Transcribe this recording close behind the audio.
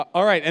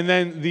All right, and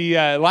then the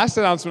last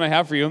announcement I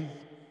have for you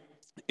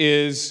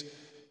is,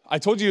 I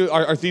told you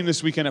our theme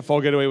this weekend at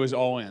Fall Getaway was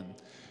all in.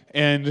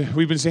 And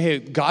we've been saying, hey,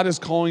 God is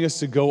calling us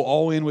to go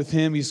all in with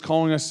Him. He's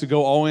calling us to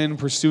go all in,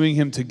 pursuing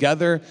Him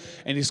together.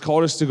 And He's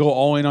called us to go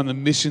all in on the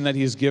mission that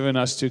He has given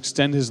us to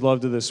extend His love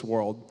to this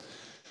world.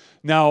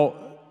 Now,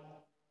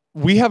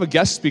 we have a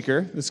guest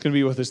speaker that's going to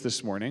be with us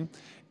this morning.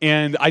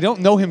 And I don't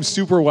know him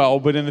super well,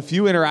 but in the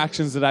few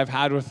interactions that I've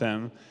had with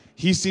him,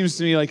 he seems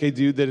to me like a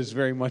dude that is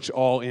very much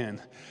all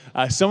in.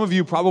 Some of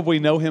you probably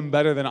know him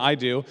better than I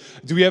do.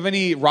 Do we have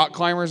any rock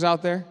climbers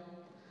out there?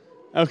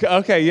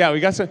 Okay, yeah, we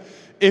got some.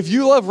 If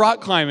you love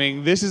rock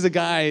climbing, this is a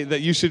guy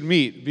that you should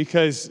meet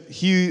because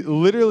he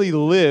literally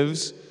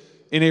lives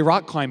in a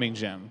rock climbing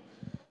gym,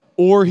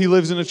 or he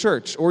lives in a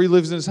church, or he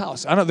lives in his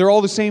house. I don't know, they're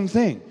all the same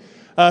thing.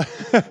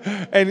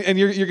 And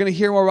you're going to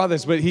hear more about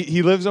this, but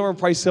he lives over in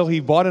Price Hill. He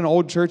bought an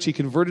old church. He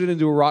converted it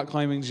into a rock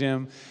climbing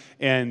gym,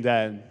 and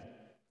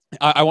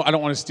I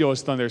don't want to steal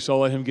his thunder, so I'll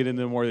let him get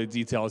into more of the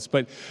details.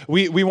 But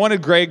we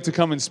wanted Greg to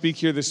come and speak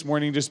here this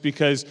morning just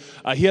because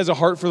he has a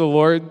heart for the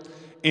Lord,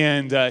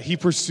 and he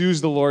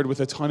pursues the Lord with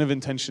a ton of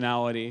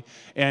intentionality,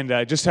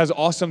 and just has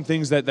awesome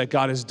things that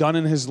God has done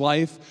in his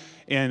life.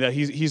 And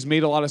he's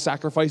made a lot of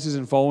sacrifices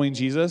in following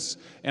Jesus.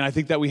 And I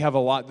think that we have a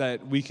lot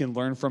that we can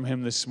learn from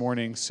him this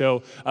morning.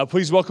 So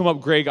please welcome up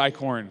Greg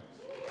Eichhorn.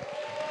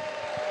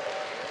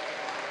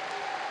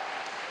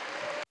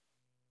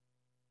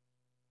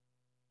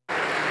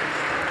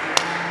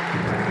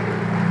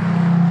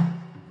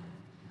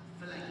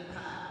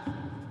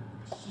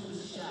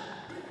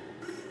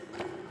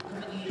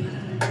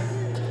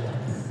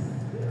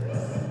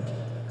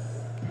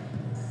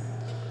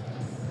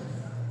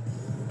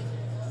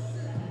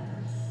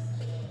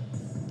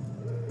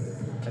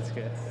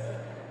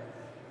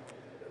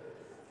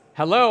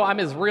 Hello, I'm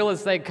as real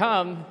as they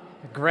come,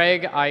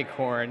 Greg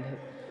Eichhorn.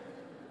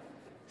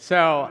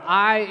 So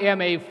I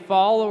am a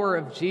follower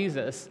of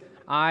Jesus.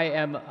 I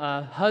am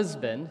a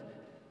husband,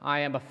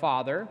 I am a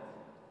father,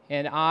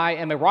 and I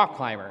am a rock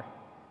climber.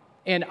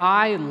 And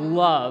I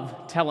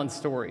love telling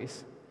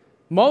stories.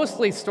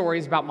 Mostly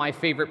stories about my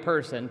favorite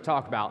person to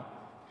talk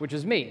about, which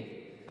is me.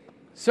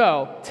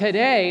 So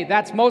today,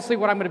 that's mostly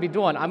what I'm going to be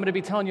doing. I'm going to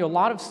be telling you a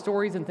lot of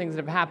stories and things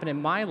that have happened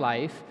in my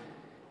life,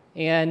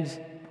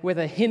 and with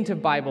a hint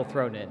of Bible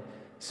thrown in.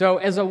 So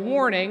as a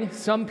warning,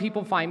 some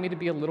people find me to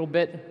be a little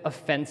bit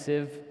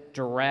offensive,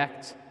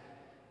 direct,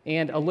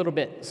 and a little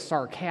bit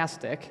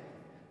sarcastic.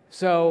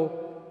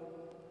 So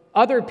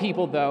other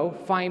people, though,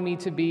 find me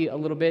to be a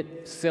little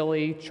bit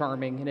silly,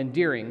 charming, and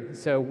endearing.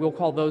 So we'll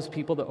call those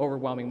people the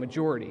overwhelming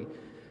majority.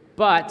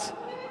 But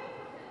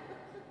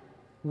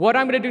what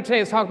I'm going to do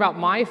today is talk about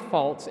my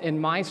faults and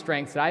my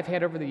strengths that I've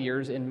had over the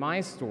years in my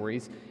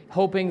stories,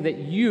 hoping that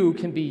you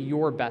can be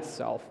your best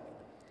self.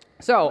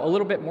 So, a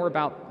little bit more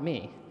about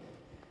me.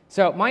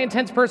 So, my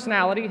intense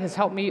personality has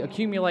helped me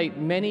accumulate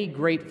many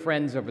great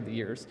friends over the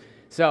years.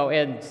 So,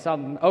 and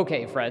some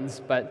okay friends,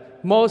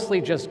 but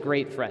mostly just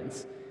great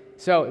friends.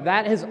 So,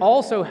 that has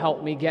also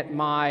helped me get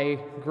my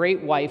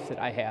great wife that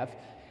I have.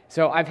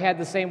 So, I've had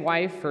the same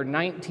wife for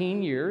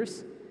 19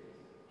 years.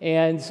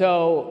 And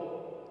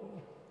so,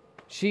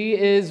 she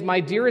is my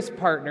dearest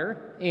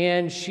partner,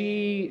 and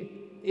she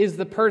is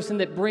the person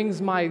that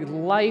brings my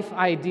life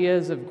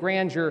ideas of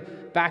grandeur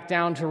back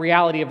down to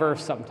reality of earth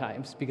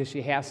sometimes, because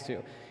she has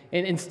to.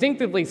 And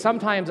instinctively,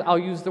 sometimes I'll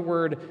use the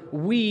word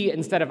we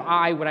instead of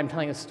I when I'm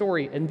telling a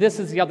story, and this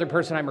is the other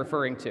person I'm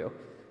referring to.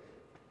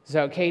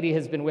 So Katie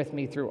has been with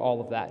me through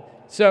all of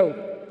that.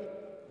 So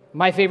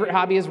my favorite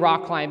hobby is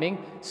rock climbing.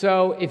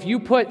 So if you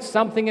put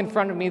something in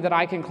front of me that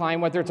I can climb,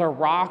 whether it's a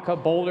rock, a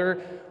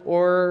boulder,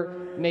 or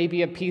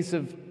maybe a piece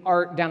of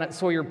art down at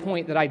Sawyer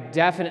Point that I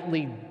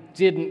definitely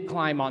didn't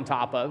climb on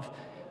top of,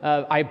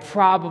 I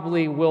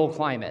probably will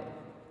climb it.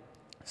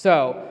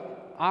 So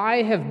I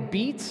have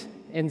beat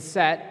and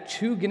set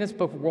 2 Guinness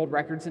Book of World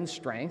Records in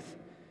strength.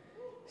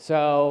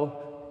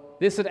 So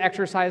this is an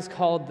exercise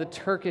called the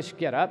Turkish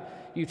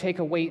get-up. You take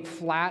a weight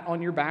flat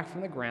on your back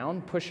from the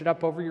ground, push it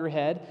up over your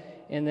head,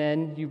 and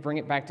then you bring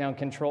it back down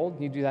controlled.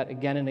 You do that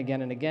again and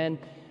again and again,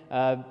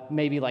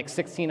 maybe like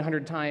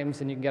 1,600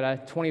 times, and you can get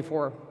a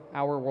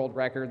 24-hour world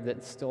record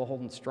that's still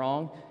holding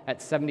strong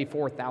at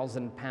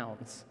 74,000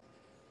 pounds.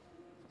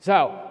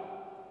 So,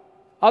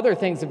 other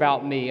things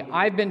about me.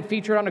 I've been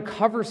featured on a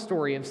cover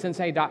story of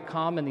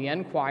Cincinnati.com and the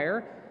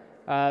Enquirer.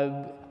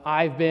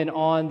 I've been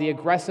on The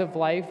Aggressive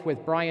Life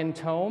with Brian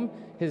Tome,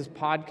 his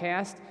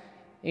podcast,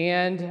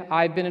 and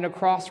I've been in a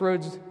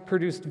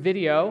Crossroads-produced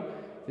video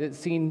that's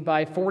seen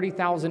by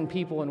 40,000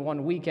 people in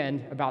one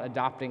weekend about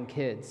adopting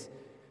kids.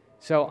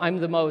 So I'm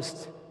the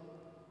most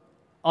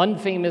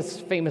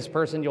famous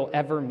person you'll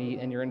ever meet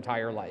in your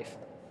entire life.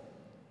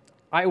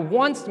 I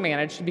once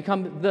managed to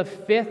become the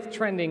 5th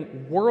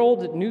trending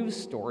world news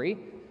story.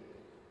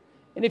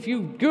 And if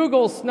you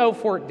Google Snow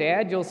Fort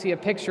Dad, you'll see a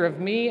picture of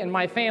me and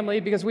my family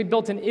because we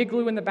built an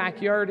igloo in the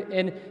backyard,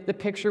 and the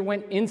picture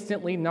went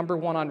instantly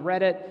 #1 on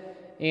Reddit.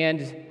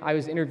 And I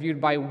was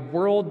interviewed by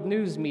world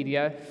news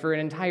media for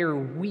an entire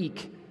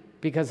week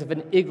because of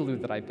an igloo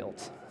that I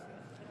built.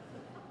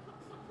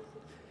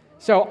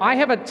 So I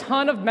have a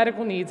ton of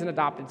medical needs and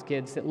adopted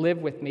kids that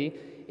live with me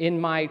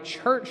in my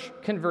church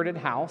converted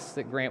house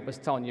that Grant was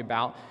telling you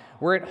about,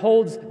 where it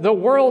holds the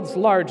world's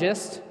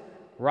largest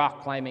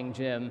rock climbing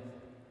gym.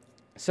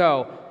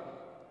 So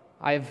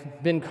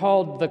I've been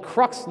called the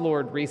Crux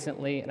Lord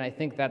recently, and I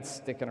think that's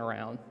sticking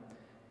around.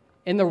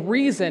 And the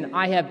reason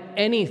I have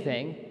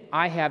anything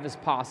I have as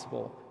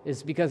possible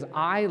is because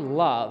I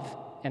love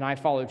and I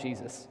follow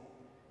Jesus.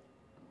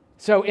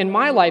 So in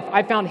my life,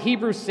 I found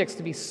Hebrews 6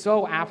 to be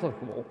so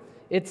applicable.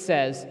 It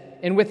says,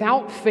 "And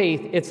without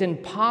faith, it's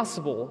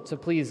impossible to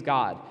please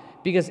God,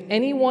 because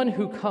anyone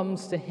who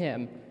comes to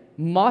him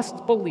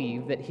must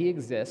believe that he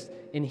exists,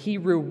 and he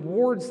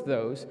rewards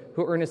those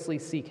who earnestly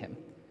seek him."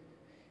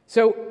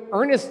 So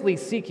earnestly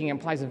seeking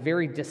implies a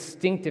very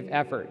distinctive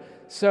effort.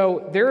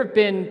 So there have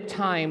been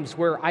times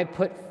where I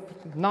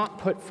not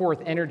put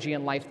forth energy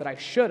in life that I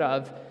should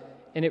have,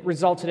 and it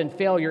resulted in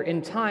failure.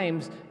 In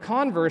times,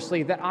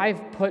 conversely, that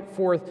I've put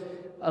forth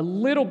a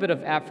little bit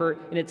of effort,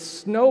 and it's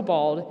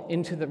snowballed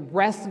into the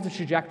rest of the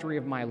trajectory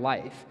of my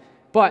life.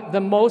 But the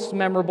most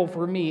memorable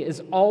for me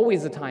is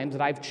always the times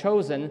that I've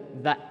chosen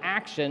the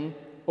action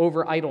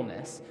over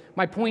idleness.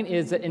 My point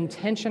is that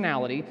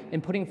intentionality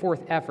and putting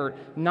forth effort,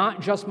 not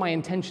just my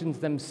intentions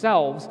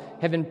themselves,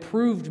 have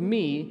improved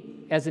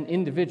me as an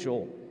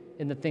individual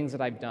in the things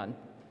that I've done.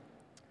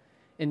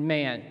 And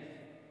man,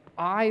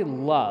 I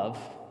love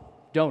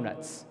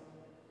donuts.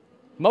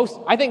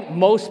 I think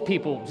most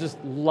people just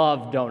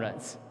love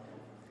donuts.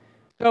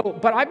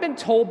 But I've been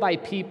told by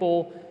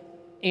people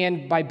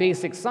and by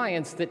basic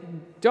science that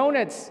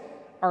donuts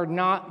are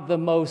not the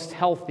most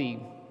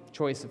healthy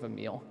choice of a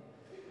meal.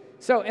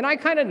 So, and I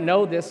kind of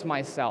know this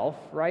myself,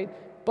 right?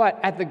 But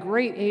at the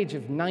great age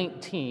of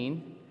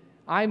 19,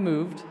 I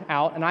moved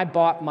out and I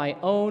bought my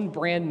own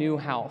brand new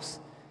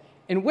house.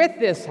 And with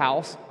this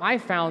house, I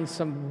found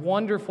some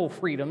wonderful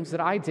freedoms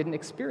that I didn't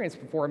experience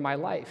before in my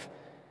life.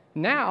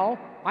 Now,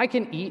 I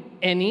can eat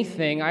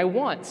anything I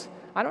want.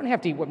 I don't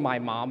have to eat what my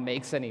mom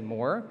makes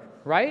anymore,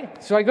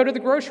 right? So I go to the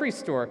grocery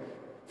store.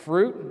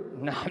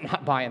 Fruit? No, I'm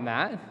not buying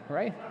that,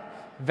 right?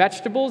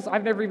 Vegetables?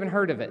 I've never even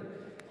heard of it.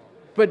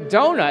 But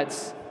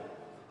donuts,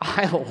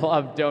 I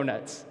love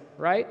donuts,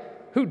 right?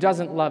 Who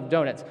doesn't love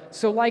donuts?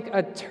 So like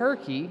a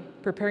turkey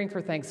preparing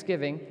for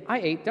Thanksgiving, I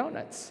ate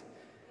donuts.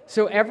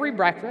 So every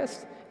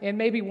breakfast, and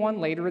maybe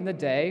one later in the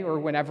day or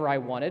whenever I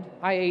wanted,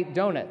 I ate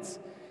donuts.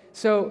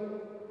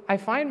 So I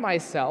find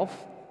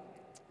myself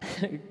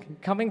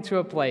coming to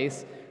a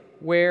place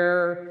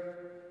where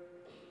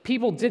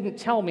people didn't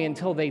tell me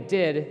until they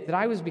did that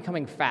I was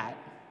becoming fat.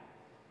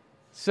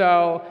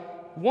 So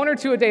 1 or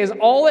 2 a day is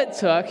all it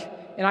took,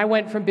 and I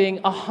went from being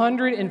a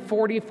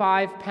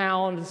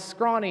 145-pound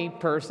scrawny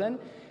person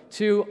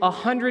to a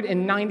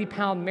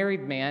 190-pound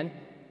married man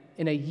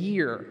in a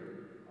year.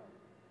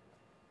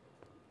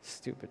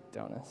 Stupid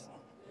donuts.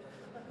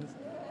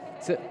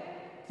 So,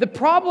 the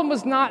problem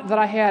was not that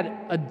I had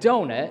a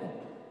donut,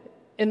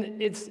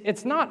 and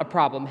it's not a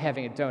problem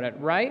having a donut,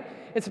 right?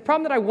 It's a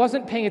problem that I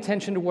wasn't paying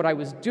attention to what I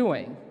was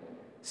doing.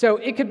 So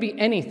it could be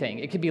anything.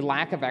 It could be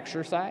lack of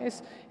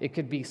exercise. It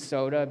could be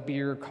soda,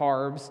 beer,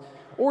 carbs,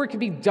 or it could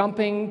be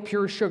dumping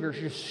pure sugar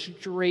just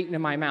straight into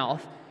my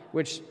mouth,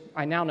 which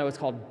I now know is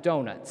called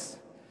donuts.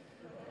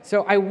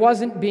 So I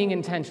wasn't being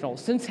intentional.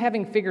 Since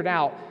having figured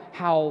out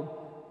how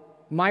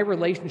my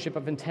relationship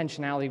of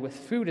intentionality with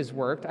food has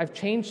worked, I've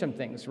changed some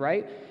things,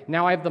 right?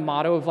 Now I have the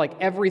motto of like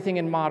everything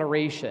in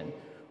moderation.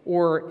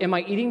 Or am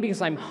I eating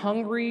because I'm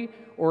hungry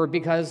or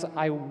because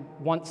I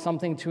want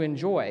something to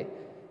enjoy?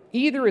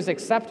 Either is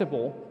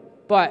acceptable,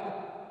 but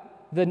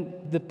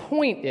the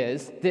point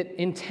is that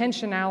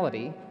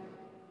intentionality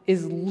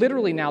is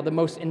literally now the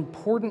most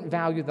important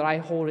value that I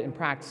hold in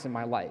practice in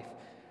my life.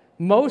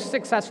 Most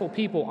successful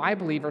people, I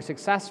believe, are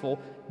successful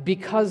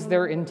because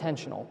they're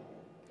intentional.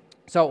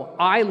 So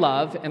I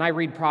love and I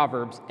read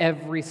Proverbs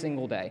every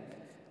single day.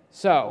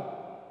 So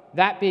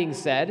that being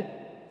said,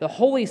 the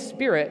Holy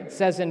Spirit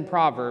says in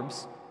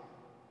Proverbs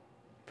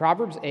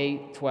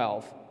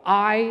 8:12,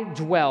 I,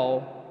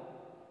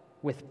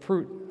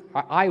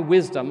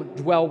 wisdom,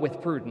 dwell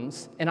with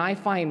prudence, and I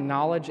find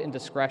knowledge and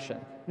discretion.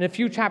 And a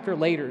few chapters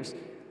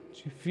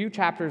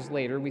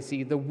later, we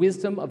see the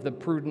wisdom of the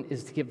prudent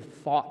is to give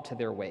thought to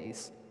their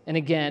ways. And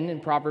again,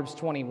 in Proverbs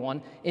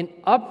 21, an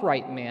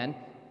upright man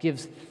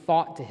gives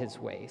thought to his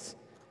ways.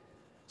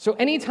 So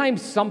anytime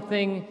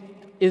something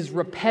is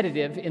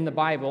repetitive in the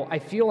Bible, I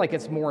feel like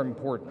it's more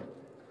important.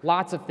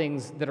 Lots of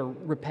things that are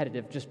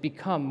repetitive just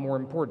become more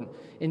important.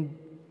 And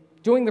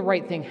doing the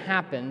right thing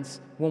happens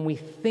when we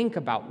think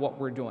about what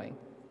we're doing.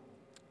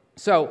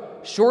 So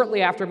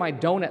shortly after my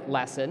donut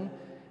lesson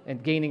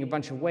and gaining a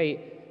bunch of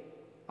weight,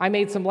 I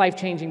made some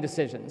life-changing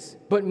decisions,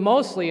 but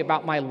mostly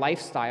about my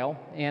lifestyle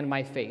and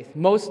my faith,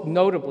 most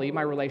notably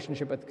my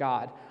relationship with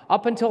God.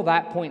 Up until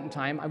that point in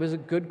time, I was a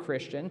good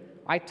Christian.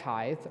 I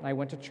tithed, and I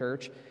went to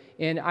church,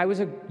 and I was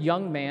a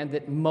young man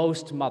that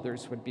most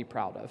mothers would be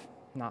proud of.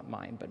 Not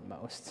mine, but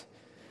most.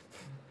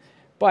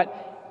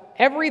 But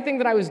everything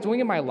that I was doing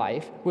in my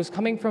life was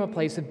coming from a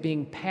place of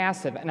being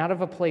passive and out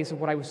of a place of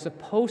what I was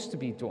supposed to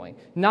be doing.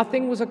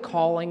 Nothing was a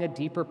calling, a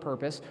deeper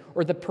purpose,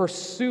 or the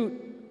pursuit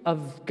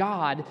of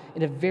God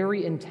in a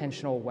very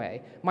intentional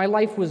way. My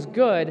life was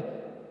good,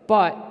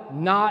 but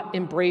not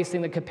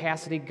embracing the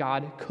capacity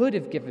God could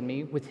have given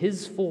me with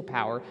his full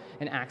power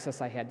and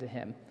access I had to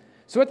him.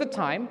 So at the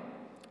time,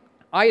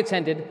 I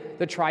attended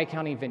the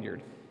Tri-County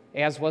Vineyard,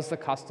 as was the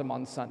custom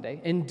on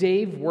Sunday. And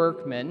Dave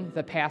Workman,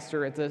 the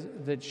pastor at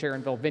the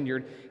Sharonville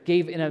Vineyard,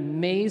 gave an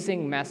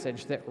amazing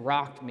message that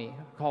rocked me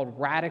called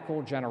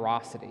Radical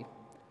Generosity.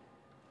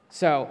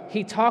 So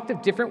he talked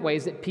of different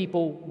ways that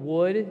people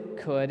would,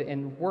 could,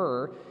 and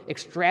were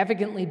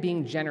extravagantly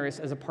being generous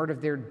as a part of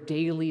their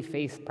daily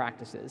faith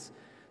practices.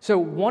 So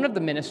one of the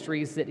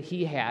ministries that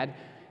he had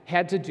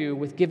to do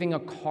with giving a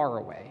car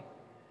away.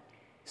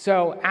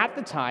 So at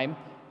the time,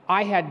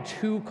 I had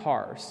 2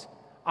 cars.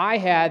 I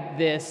had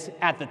this,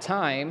 at the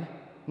time,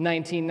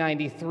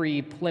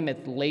 1993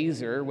 Plymouth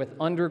Laser with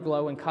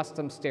underglow and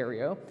custom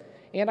stereo.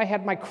 And I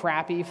had my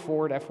crappy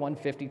Ford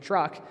F-150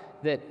 truck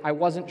that I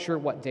wasn't sure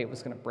what day it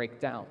was going to break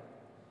down.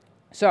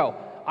 So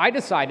I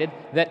decided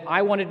that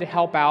I wanted to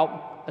help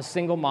out a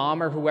single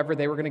mom or whoever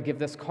they were going to give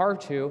this car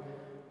to.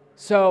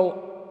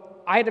 So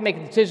I had to make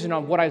a decision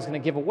on what I was going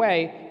to give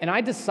away, and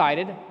I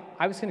decided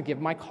I was going to give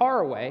my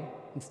car away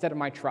instead of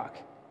my truck.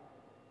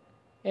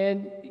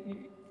 And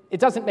it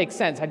doesn't make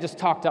sense. I just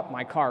talked up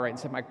my car, right, and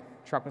said my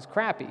truck was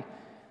crappy.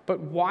 But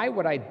why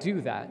would I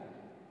do that?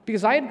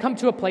 Because I had come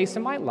to a place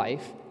in my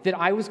life that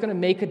I was going to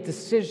make a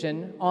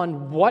decision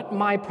on what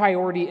my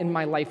priority in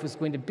my life was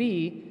going to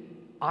be.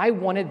 I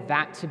wanted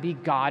that to be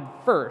God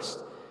first.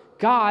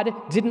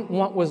 God didn't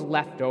want what was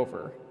left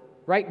over,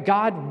 right?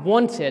 God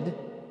wanted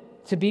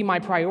to be my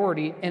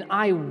priority, and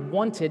I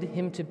wanted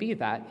him to be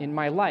that in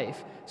my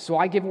life. So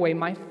I give away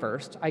my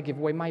first, I give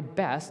away my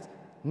best,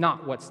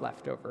 not what's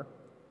left over.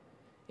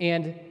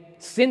 And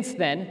since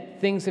then,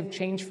 things have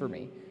changed for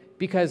me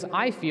because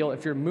I feel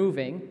if you're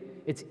moving,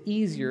 it's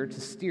easier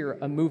to steer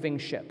a moving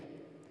ship.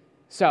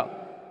 So,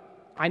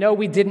 I know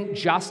we didn't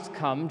just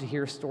come to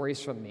hear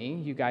stories from me.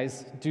 You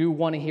guys do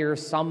want to hear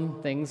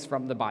some things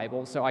from the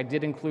Bible, so I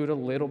did include a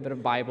little bit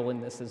of Bible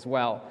in this as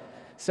well.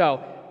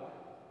 So,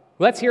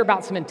 let's hear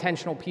about some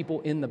intentional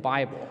people in the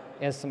Bible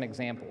as some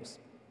examples.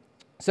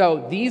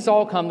 So, these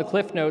all the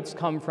Cliff Notes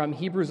come from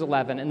Hebrews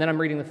 11, and then I'm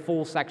reading the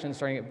full section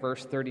starting at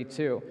verse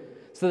 32.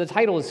 So, the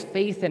title is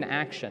Faith in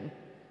Action.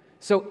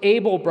 So,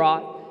 Abel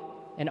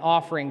brought an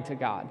offering to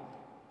God.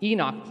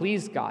 Enoch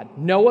pleased God.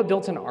 Noah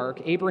built an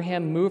ark.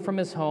 Abraham moved from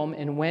his home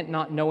and went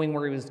not knowing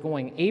where he was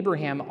going.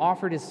 Abraham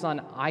offered his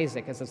son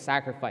Isaac as a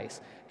sacrifice.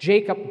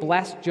 Jacob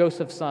blessed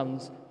Joseph's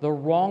sons, the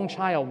wrong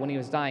child when he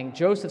was dying.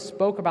 Joseph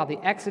spoke about the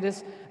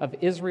exodus of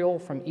Israel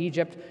from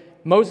Egypt.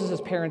 Moses'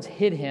 parents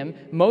hid him.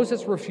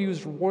 Moses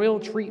refused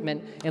royal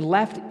treatment and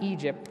left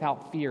Egypt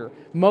without fear.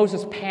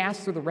 Moses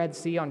passed through the Red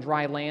Sea on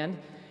dry land,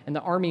 and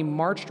the army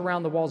marched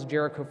around the walls of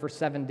Jericho for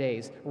 7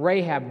 days.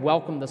 Rahab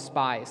welcomed the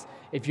spies.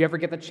 If you ever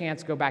get the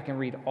chance, go back and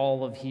read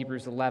all of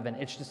Hebrews 11.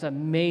 It's just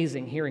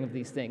amazing hearing of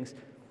these things.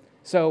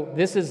 So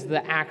this is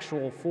the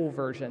actual full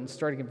version,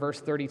 starting at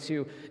verse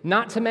 32.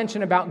 Not to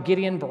mention about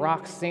Gideon,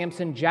 Barak,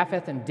 Samson,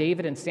 Jephthah, and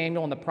David, and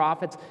Samuel, and the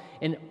prophets,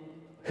 and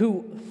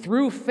who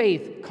through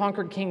faith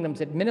conquered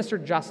kingdoms,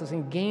 administered justice,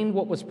 and gained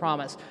what was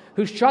promised,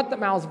 who shut the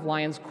mouths of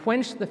lions,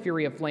 quenched the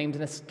fury of flames,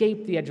 and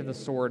escaped the edge of the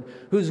sword,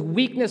 whose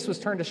weakness was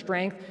turned to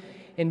strength,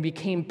 and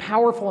became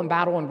powerful in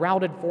battle and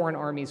routed foreign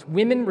armies.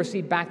 Women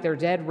received back their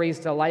dead,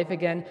 raised to life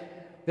again.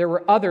 There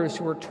were others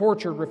who were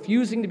tortured,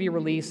 refusing to be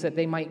released that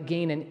they might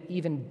gain an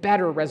even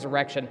better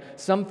resurrection.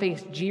 Some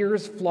faced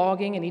jeers,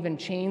 flogging, and even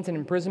chains and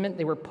imprisonment.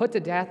 They were put to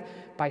death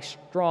by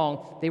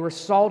strong. They were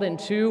sawed in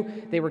two.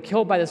 They were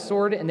killed by the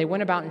sword, and they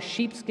went about in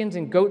sheepskins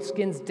and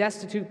goatskins,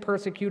 destitute,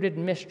 persecuted,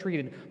 and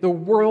mistreated. The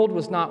world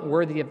was not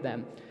worthy of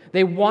them.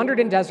 They wandered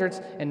in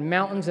deserts and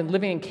mountains and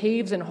living in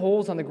caves and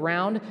holes on the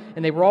ground,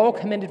 and they were all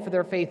commended for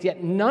their faith,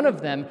 yet none of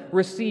them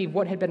received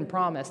what had been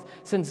promised,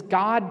 since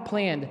God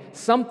planned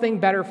something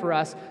better for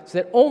us, so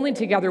that only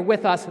together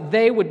with us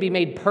they would be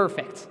made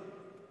perfect.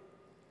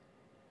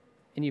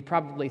 And you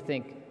probably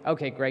think,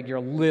 okay, Greg, you're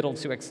a little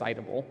too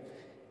excitable,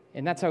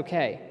 and that's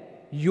okay.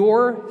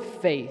 Your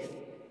faith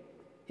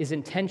is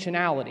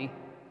intentionality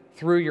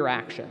through your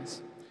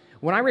actions.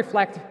 When I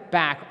reflect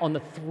back on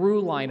the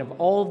through line of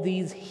all of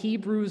these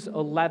Hebrews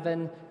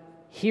 11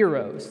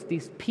 heroes,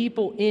 these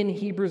people in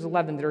Hebrews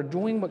 11 that are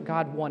doing what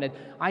God wanted,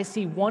 I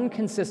see one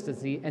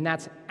consistency, and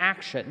that's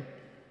action.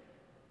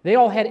 They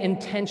all had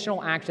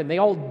intentional action. They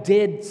all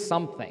did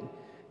something.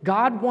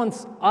 God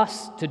wants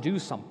us to do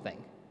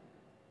something.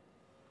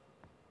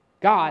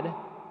 God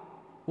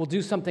will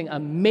do something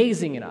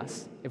amazing in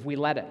us if we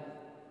let it.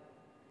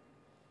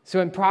 So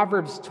in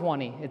Proverbs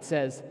 20, it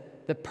says,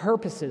 "The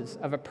purposes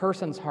of a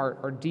person's heart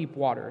are deep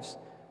waters,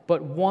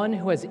 but one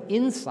who has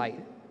insight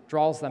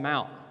draws them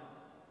out."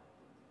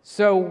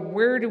 So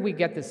where do we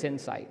get this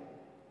insight?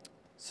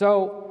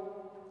 So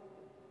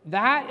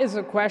that is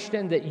a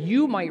question that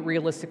you might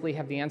realistically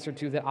have the answer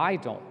to that I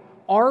don't.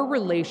 Our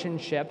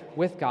relationship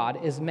with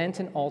God is meant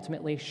and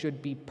ultimately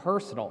should be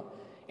personal,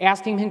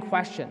 asking Him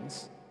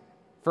questions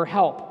for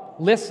help,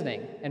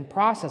 listening, and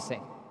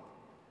processing.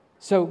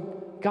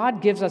 So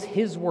God gives us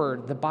His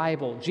Word, the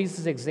Bible,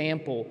 Jesus'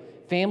 example,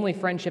 family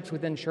friendships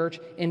within church,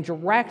 and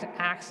direct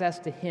access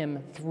to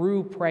Him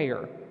through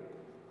prayer.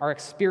 Our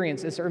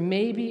experiences, or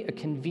maybe a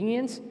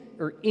convenient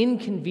or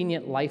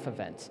inconvenient life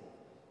event.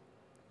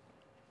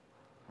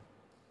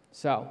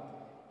 So,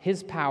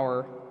 His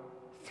power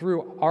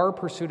through our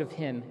pursuit of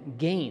Him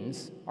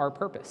gains our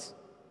purpose.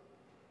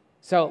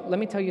 So, let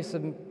me tell you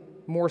some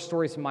more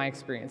stories from my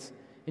experience.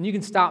 And you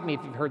can stop me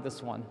if you've heard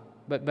this one,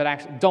 but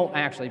actually, don't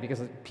actually,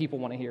 because people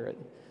want to hear it.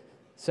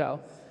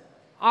 So,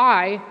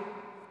 I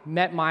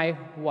met my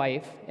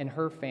wife and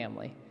her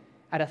family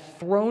at a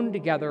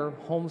thrown-together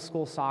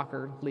homeschool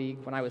soccer league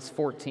when I was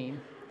 14.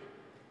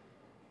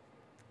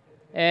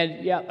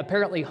 And yeah,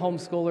 apparently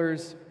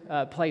homeschoolers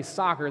play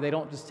soccer. They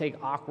don't just take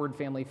awkward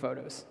family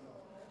photos.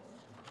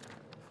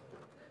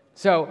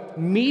 So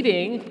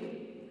meeting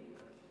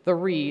the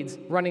Reeds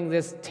running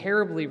this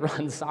terribly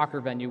run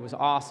soccer venue was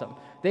awesome.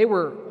 They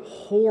were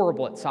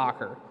horrible at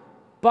soccer,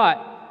 but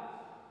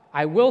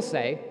I will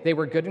say they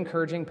were good,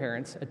 encouraging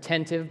parents,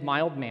 attentive,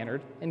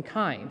 mild-mannered, and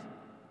kind.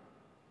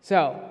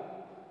 So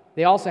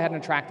they also had an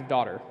attractive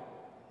daughter.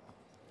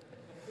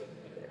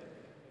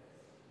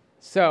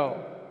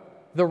 So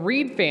the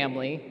Reed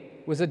family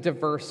was a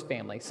diverse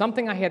family,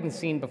 something I hadn't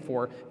seen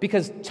before,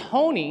 because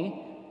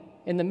Tony,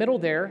 in the middle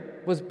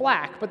there, was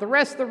black, but the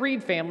rest of the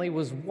Reed family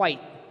was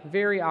white,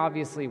 very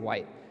obviously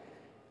white.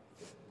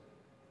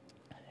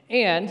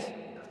 And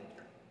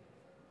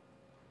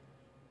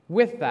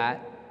with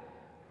that,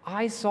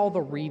 I saw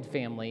the Reed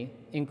family,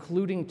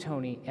 including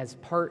Tony, as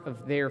part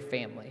of their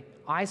family.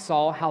 I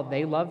saw how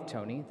they loved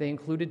Tony. They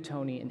included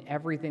Tony in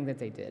everything that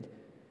they did.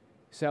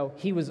 So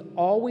he was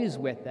always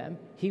with them.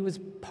 He was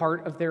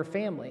part of their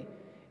family.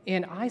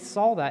 And I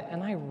saw that,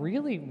 and I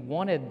really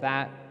wanted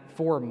that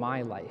for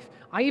my life.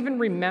 I even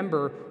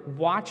remember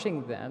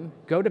watching them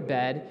go to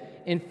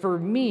bed, and for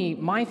me,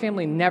 my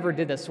family never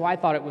did this, so I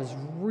thought it was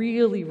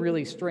really,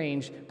 really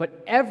strange,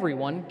 but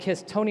everyone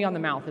kissed Tony on the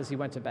mouth as he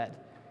went to bed.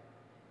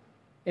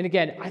 And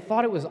again, I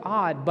thought it was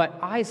odd, but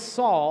I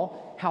saw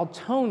how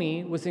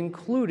Tony was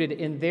included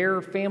in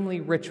their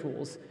family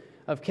rituals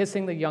of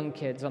kissing the young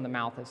kids on the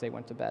mouth as they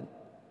went to bed.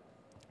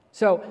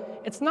 So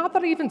it's not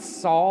that I even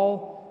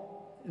saw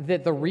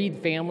that the Reed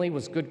family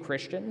was good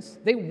Christians.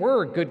 They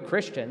were good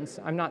Christians.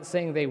 I'm not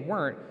saying they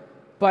weren't.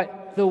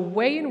 But the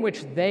way in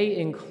which they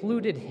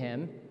included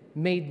him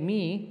made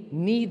me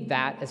need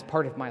that as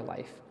part of my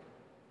life.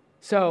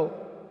 So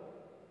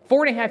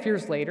 4.5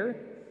 years later,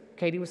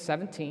 Katie was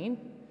 17.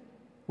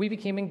 We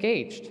became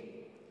engaged.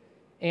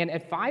 And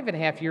at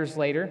 5.5 years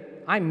later,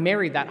 I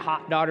married that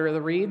hot daughter of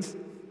the Reeds.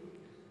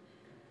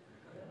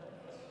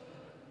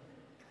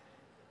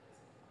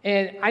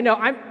 And I know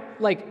I'm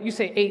like, you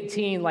say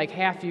 18, like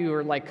half you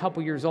are like a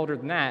couple years older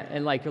than that,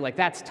 and like you're like,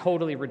 that's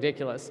totally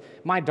ridiculous.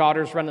 My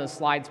daughter's running the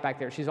slides back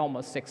there. She's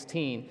almost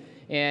 16.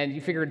 And you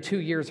figure in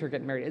 2 years her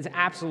getting married. It's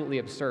absolutely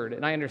absurd,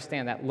 and I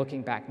understand that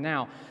looking back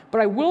now.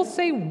 But I will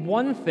say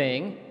one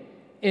thing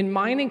in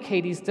mine and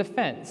Katie's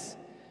defense.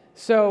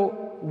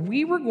 So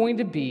we were going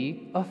to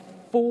be a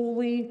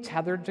fully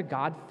tethered to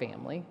God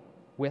family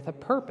with a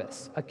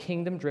purpose, a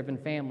kingdom-driven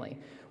family.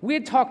 We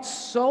had talked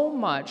so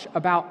much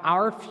about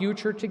our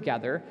future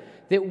together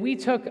that we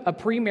took a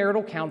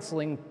premarital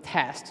counseling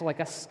test, like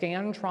a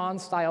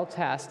Scantron-style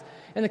test,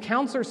 and the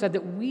counselor said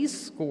that we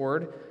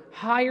scored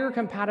higher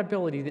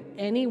compatibility than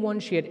anyone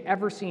she had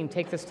ever seen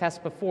take this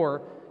test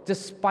before,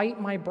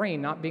 despite my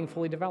brain not being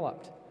fully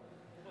developed.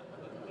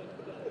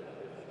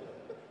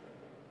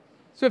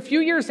 So a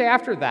few years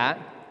after that,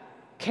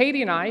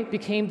 Katie and I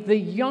became the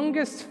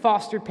youngest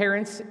foster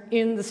parents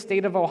in the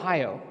state of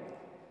Ohio.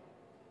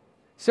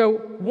 So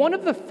one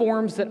of the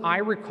forms that I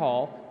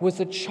recall was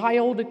a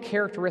child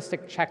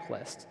characteristic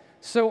checklist.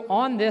 So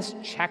on this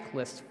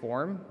checklist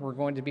form, we're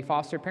going to be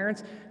foster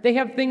parents, they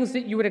have things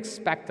that you would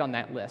expect on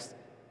that list: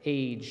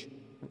 age,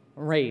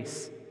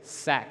 race,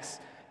 sex.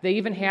 They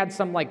even had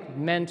some like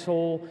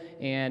mental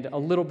and a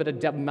little bit of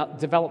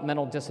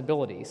developmental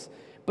disabilities.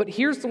 But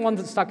here's the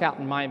ones that stuck out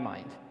in my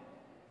mind.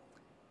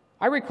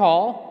 I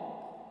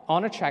recall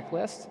on a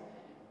checklist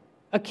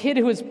a kid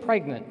who is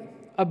pregnant,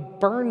 a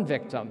burn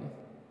victim,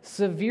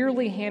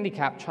 severely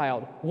handicapped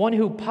child, one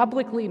who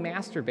publicly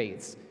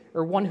masturbates,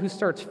 or one who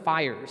starts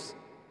fires.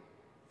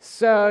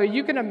 So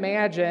you can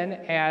imagine,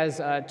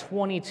 as a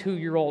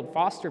 22-year-old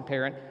foster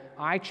parent,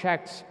 I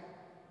checked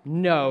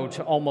no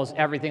to almost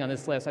everything on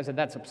this list. I said,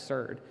 that's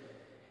absurd.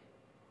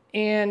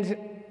 And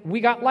we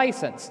got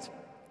licensed.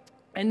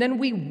 And then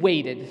we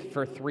waited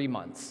for 3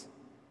 months.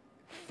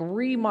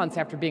 3 months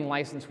after being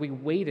licensed, we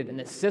waited in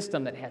this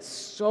system that has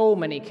so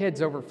many kids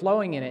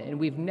overflowing in it, and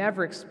we've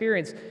never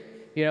experienced,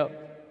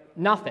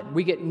 nothing.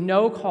 We get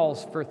no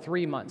calls for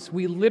 3 months.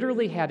 We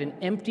literally had an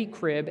empty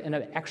crib and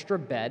an extra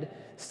bed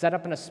set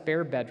up in a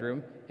spare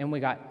bedroom, and we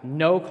got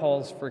no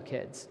calls for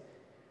kids.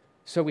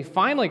 So we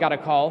finally got a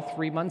call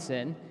 3 months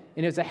in,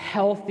 and it was a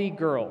healthy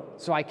girl.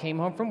 So I came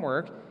home from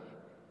work.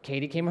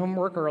 Katie came home from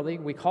work early.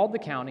 We called the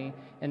county,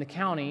 and the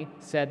county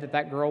said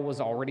that girl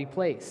was already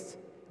placed.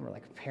 And we're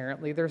like,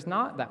 apparently there's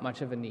not that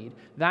much of a need.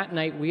 That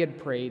night we had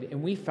prayed,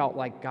 and we felt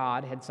like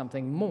God had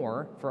something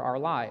more for our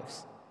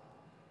lives.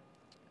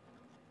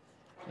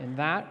 And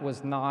that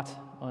was not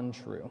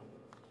untrue.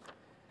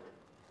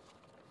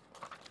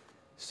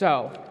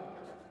 So,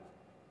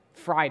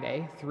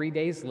 Friday, 3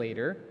 days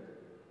later,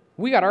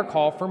 we got our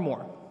call for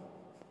more.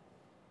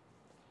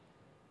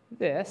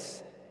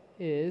 This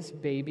is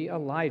baby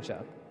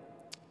Elijah.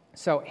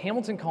 So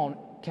Hamilton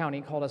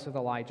County called us with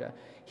Elijah.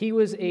 He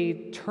was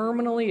a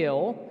terminally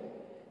ill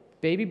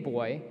baby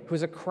boy who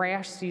was a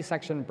crash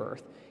C-section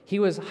birth. He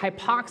was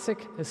hypoxic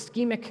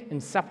ischemic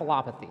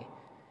encephalopathy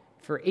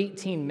for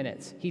 18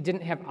 minutes. He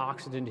didn't have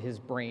oxygen to his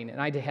brain,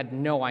 and I had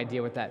no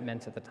idea what that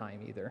meant at the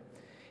time either.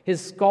 His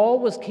skull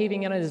was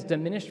caving in on his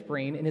diminished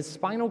brain, and his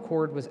spinal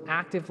cord was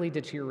actively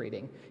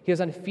deteriorating. He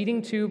was on a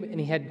feeding tube, and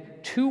he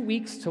had 2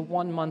 weeks to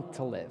 1 month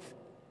to live.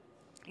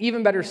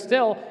 Even better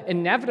still,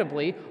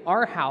 inevitably,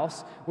 our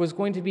house was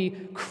going to be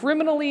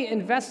criminally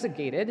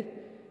investigated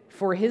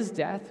for his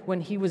death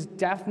when he was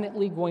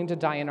definitely going to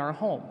die in our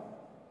home.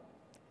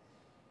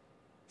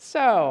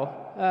 So,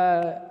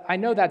 I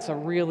know that's a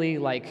really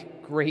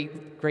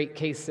great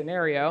case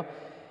scenario.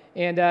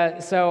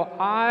 And so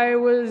I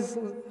was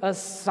a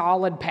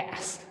solid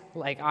pass.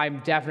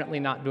 I'm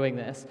definitely not doing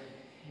this.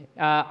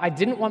 I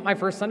didn't want my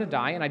first son to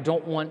die, and I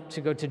don't want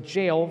to go to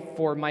jail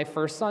for my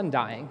first son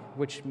dying,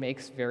 which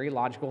makes very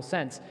logical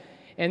sense.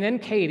 And then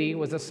Katie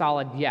was a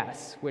solid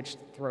yes, which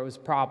throws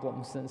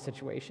problems in the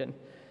situation.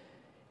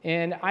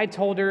 And I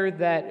told her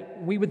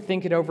that we would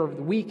think it over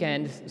the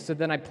weekend, so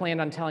then I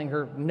planned on telling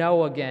her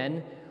no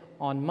again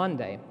on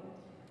Monday.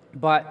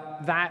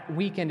 But that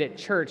weekend at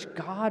church,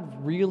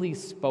 God really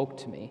spoke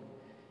to me.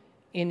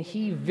 And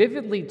he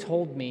vividly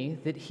told me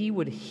that he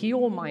would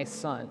heal my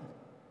son.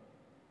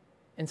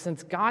 And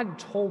since God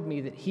told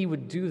me that he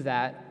would do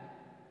that,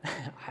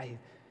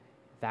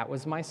 that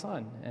was my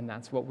son, and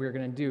that's what we were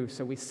going to do.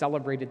 So we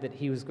celebrated that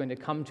he was going to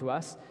come to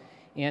us.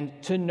 And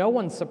to no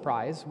one's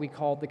surprise, we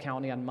called the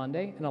county on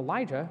Monday, and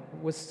Elijah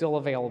was still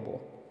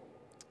available.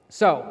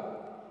 So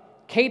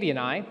Katie and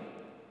I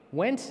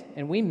went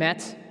and we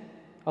met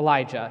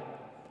Elijah,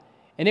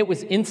 and it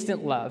was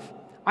instant love.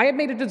 I had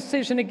made a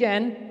decision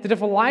again that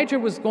if Elijah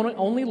was going to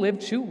only live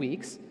 2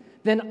 weeks,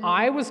 then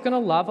I was going to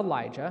love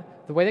Elijah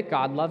the way that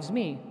God loves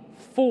me,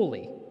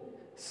 fully.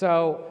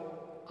 So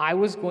I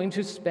was going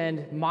to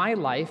spend my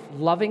life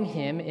loving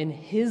him in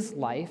his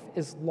life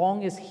as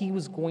long as he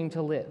was going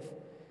to live.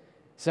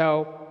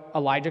 So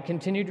Elijah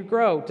continued to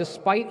grow.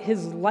 Despite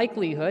his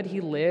likelihood,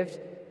 he lived,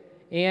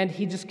 and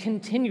he just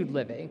continued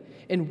living.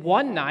 And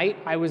one night,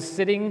 I was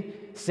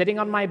sitting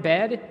on my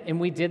bed, and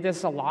we did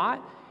this a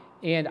lot,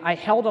 and I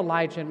held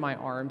Elijah in my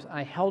arms,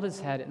 I held his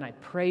head, and I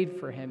prayed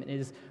for him and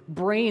his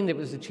brain that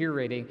was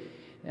deteriorating.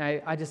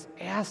 And I just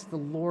asked the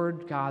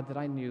Lord God that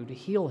I knew to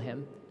heal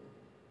him.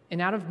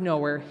 And out of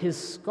nowhere, his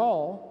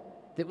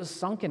skull that was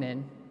sunken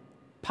in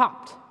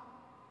popped.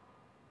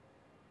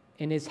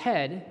 And his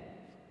head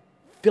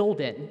filled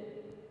in.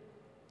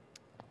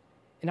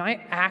 And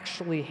I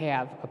actually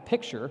have a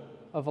picture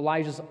of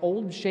Elijah's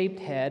old shaped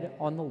head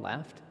on the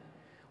left,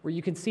 where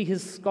you can see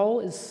his skull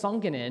is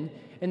sunken in,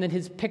 and then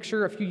his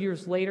picture a few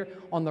years later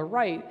on the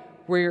right,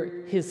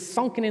 where his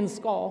sunken in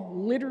skull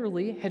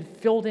literally had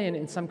filled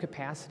in some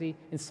capacity,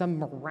 in some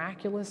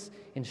miraculous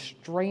and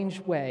strange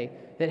way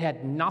that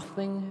had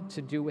nothing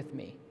to do with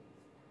me.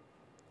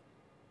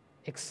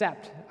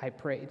 Except I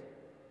prayed.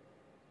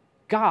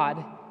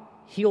 God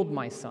healed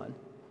my son,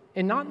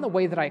 and not in the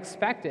way that I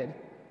expected,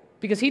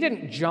 because he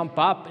didn't jump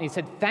up and he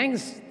said,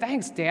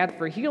 thanks, Dad,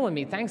 for healing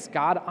me. Thanks,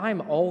 God, I'm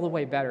all the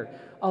way better.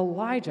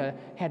 Elijah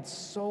had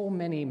so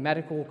many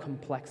medical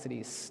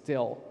complexities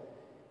still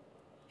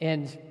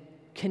and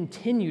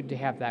continued to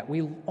have that.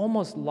 We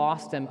almost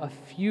lost him a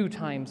few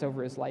times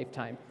over his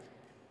lifetime.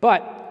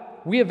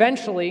 But we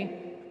eventually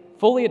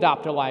fully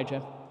adopted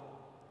Elijah.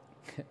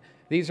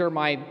 These are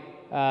my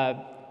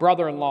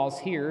brother-in-laws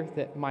here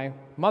that my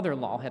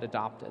mother-in-law had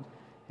adopted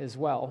as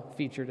well,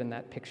 featured in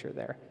that picture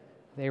there.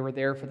 They were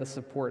there for the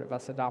support of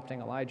us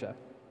adopting Elijah.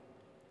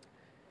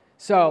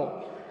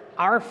 So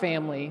our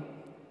family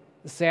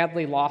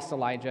sadly lost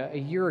Elijah a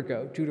year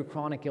ago due to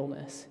chronic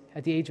illness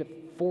at the age of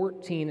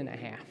 14 and a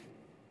half.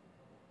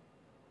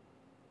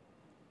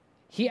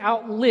 He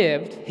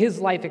outlived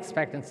his life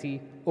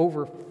expectancy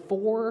over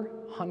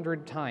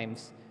 400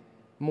 times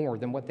more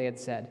than what they had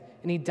said,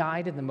 and he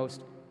died in the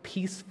most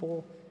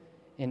peaceful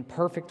and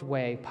perfect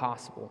way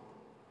possible.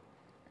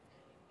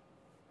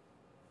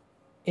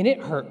 And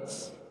it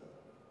hurts.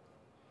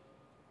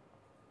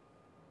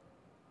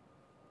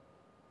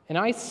 And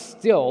I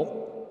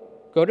still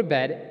go to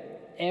bed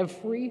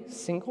every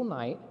single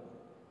night,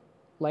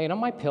 laying on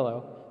my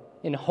pillow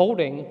and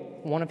holding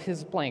one of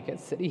his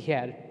blankets that he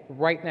had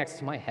right next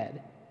to my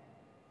head.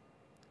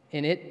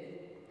 And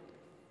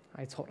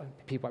I told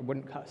people I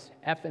wouldn't cuss,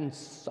 effing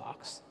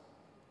sucks.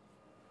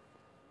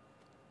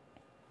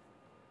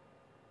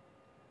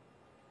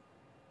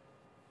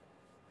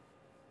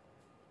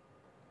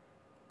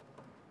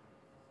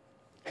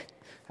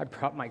 I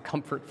brought my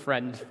comfort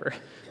friend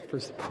for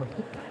support.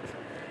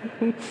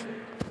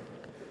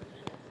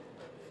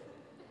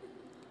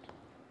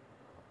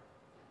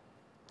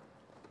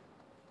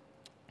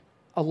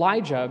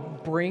 Elijah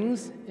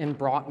brings and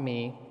brought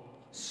me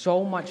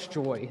so much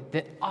joy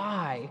that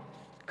I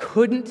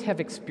couldn't have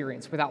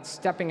experienced without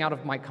stepping out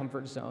of my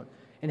comfort zone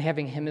and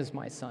having him as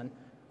my son.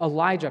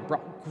 Elijah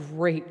brought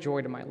great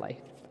joy to my life.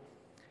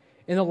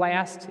 In the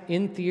last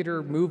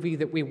in-theater movie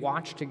that we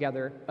watched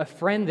together, a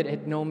friend that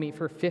had known me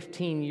for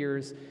 15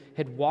 years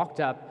had walked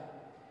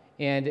up,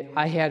 and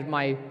I had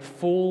my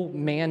full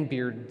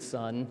man-beard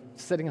son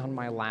sitting on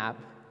my lap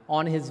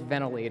on his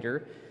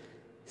ventilator,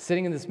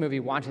 sitting in this movie,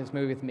 watching this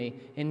movie with me,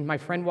 and my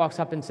friend walks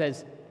up and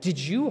says, "Did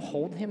you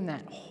hold him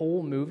that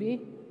whole movie?"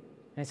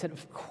 And I said,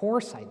 "Of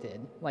course I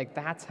did." Like,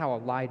 that's how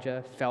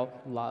Elijah felt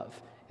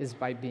love, is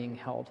by being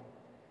held.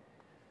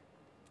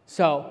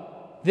 So,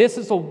 this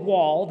is a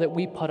wall that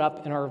we put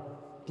up in our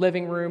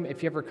living room.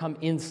 If you ever come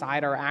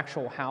inside our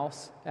actual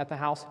house, at the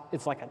house,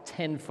 it's like a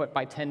 10-foot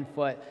by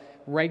 10-foot,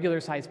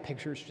 regular-sized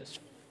pictures just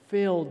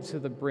filled to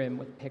the brim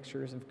with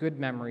pictures of good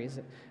memories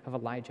of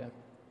Elijah.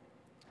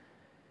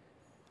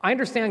 I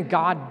understand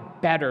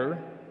God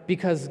better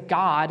because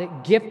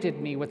God gifted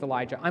me with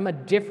Elijah. I'm a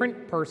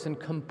different person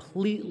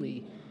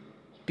completely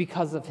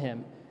because of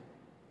him.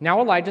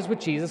 Now Elijah's with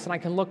Jesus, and I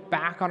can look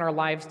back on our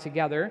lives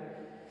together,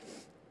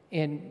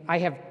 and I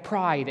have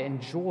pride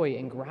and joy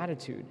and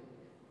gratitude.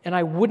 And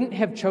I wouldn't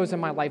have chosen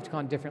my life to go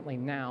on differently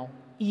now,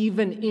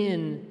 even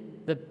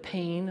in the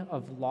pain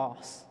of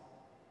loss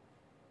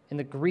and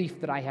the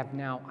grief that I have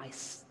now. I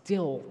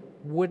still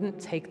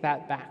wouldn't take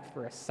that back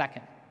for a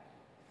second.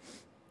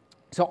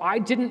 So I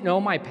didn't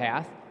know my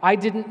path. I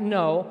didn't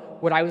know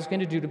what I was going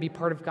to do to be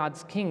part of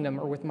God's kingdom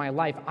or with my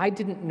life. I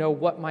didn't know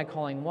what my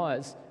calling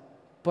was,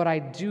 but I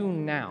do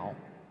now.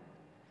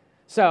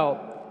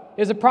 So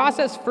there's a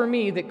process for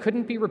me that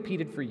couldn't be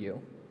repeated for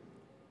you.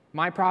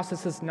 My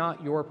process is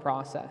not your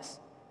process.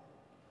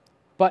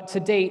 But to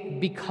date,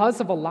 because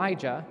of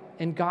Elijah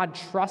and God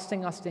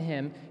trusting us to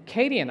him,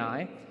 Katie and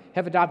I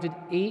have adopted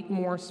 8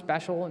 more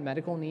special and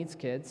medical needs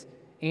kids,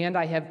 and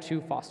I have 2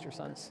 foster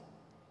sons.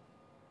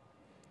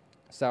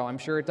 So I'm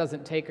sure it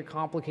doesn't take a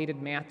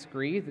complicated math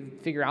degree to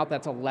figure out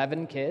that's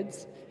 11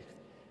 kids.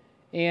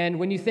 And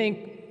when you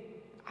think,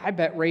 I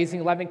bet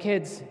raising 11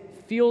 kids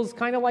feels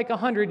kind of like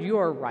 100,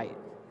 you're right.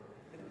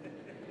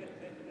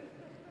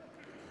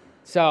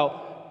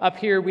 So up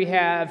here we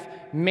have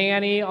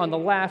Manny on the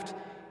left,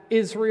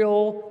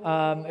 Israel,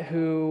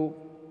 who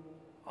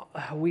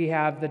we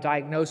have the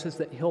diagnosis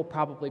that he'll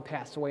probably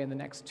pass away in the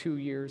next 2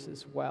 years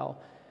as well,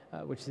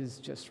 which is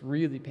just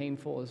really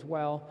painful as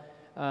well.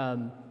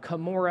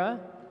 Kamora,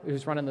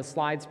 who's running the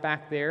slides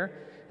back there,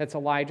 that's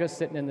Elijah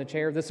sitting in the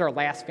chair. This is our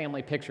last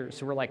family picture,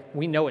 so we're like,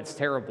 we know it's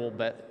terrible,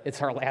 but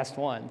it's our last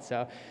one.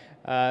 So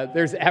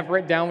there's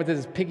Everett down with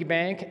his piggy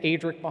bank,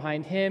 Adric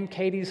behind him,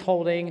 Katie's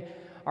holding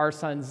our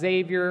son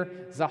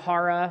Xavier,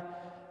 Zahara,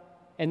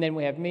 and then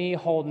we have me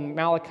holding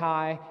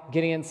Malachi,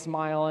 Gideon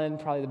smiling,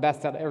 probably the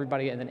best out of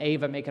everybody, and then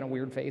Ava making a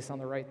weird face on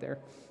the right there.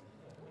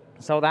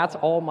 So that's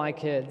all my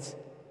kids.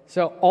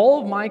 So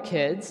all of my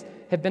kids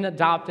have been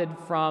adopted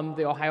from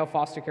the Ohio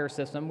foster care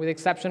system, with the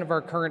exception of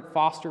our current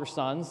foster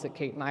sons that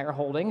Kate and I are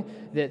holding,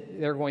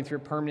 that they're going through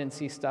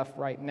permanency stuff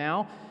right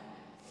now.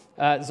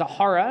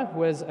 Zahara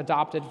was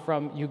adopted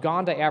from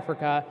Uganda,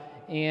 Africa,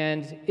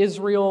 and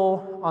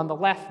Israel on the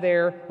left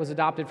there was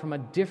adopted from a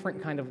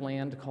different kind of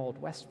land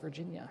called West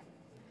Virginia.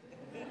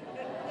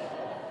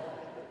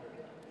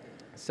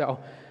 So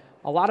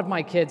a lot of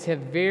my kids have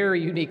very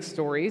unique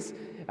stories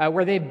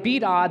where they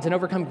beat odds and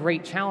overcome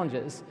great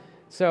challenges.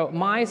 So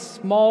my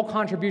small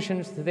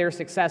contributions to their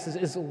successes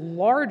is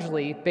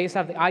largely based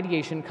out of the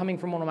ideation coming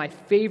from one of my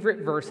favorite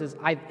verses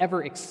I've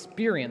ever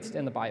experienced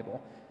in the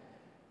Bible.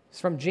 It's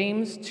from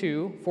James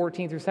 2,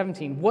 14 through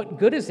 17. "What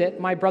good is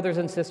it, my brothers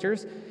and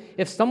sisters,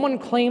 if someone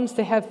claims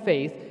to have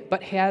faith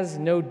but has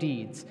no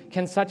deeds?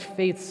 Can such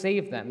faith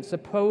save them?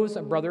 Suppose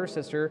a brother or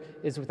sister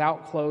is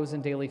without clothes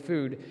and daily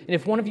food, and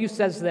if one of you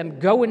says to them,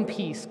 'Go in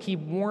peace,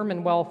 keep warm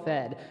and well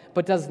fed,'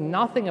 but does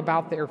nothing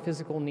about their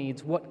physical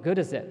needs, what good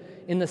is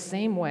it? In the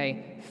same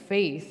way,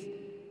 faith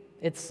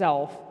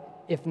itself,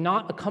 if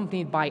not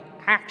accompanied by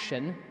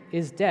action,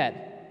 is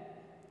dead."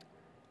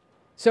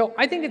 So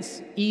I think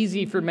it's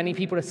easy for many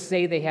people to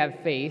say they have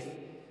faith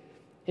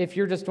if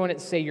you're just doing it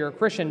to say you're a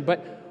Christian,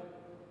 but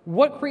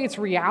what creates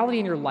reality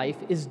in your life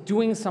is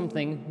doing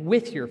something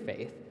with your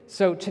faith.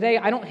 So today,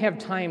 I don't have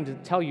time to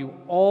tell you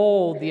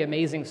all the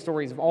amazing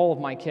stories of all of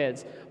my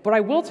kids, but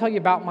I will tell you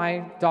about my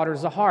daughter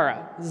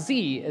Zahara,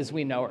 Z as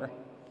we know her.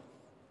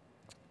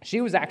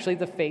 She was actually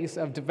the face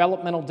of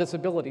developmental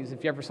disabilities,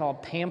 if you ever saw a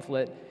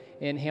pamphlet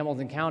in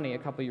Hamilton County a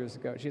couple years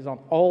ago. She's on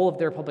all of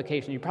their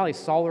publications. You probably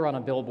saw her on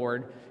a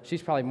billboard.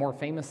 She's probably more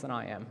famous than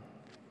I am.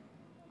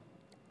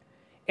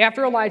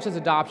 After Elijah's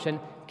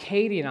adoption,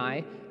 Katie and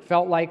I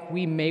felt like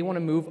we may want to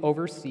move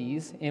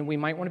overseas and we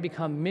might want to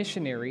become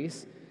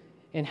missionaries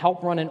and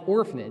help run an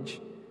orphanage.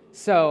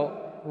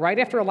 So right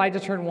after Elijah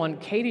turned 1,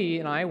 Katie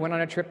and I went on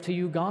a trip to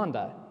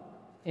Uganda.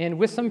 And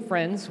with some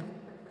friends,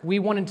 we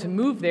wanted to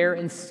move there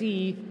and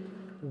see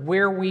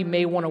where we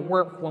may want to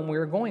work when we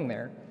were going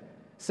there.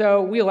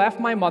 So we left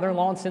my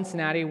mother-in-law in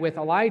Cincinnati with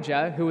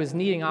Elijah, who was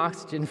needing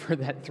oxygen for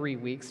that 3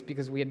 weeks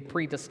because we had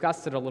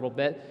pre-discussed it a little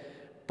bit.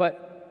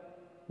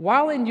 But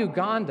while in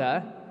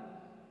Uganda,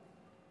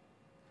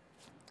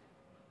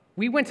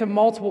 we went to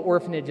multiple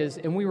orphanages,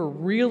 and we were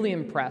really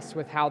impressed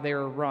with how they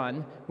were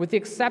run, with the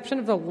exception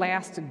of the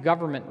last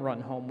government-run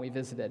home we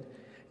visited.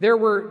 There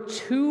were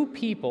 2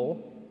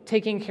 people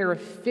taking care of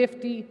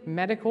 50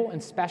 medical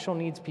and special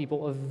needs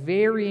people of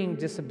varying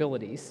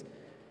disabilities.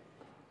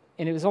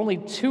 And it was only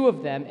 2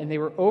 of them, and they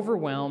were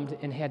overwhelmed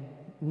and had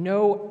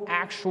no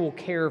actual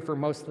care for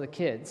most of the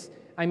kids.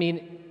 I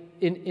mean,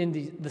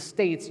 in the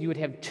States, you would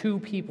have 2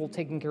 people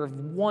taking care of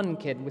 1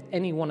 kid with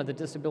any one of the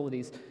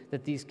disabilities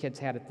that these kids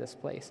had at this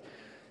place.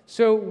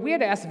 So we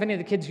had to ask if any of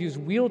the kids used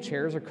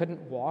wheelchairs or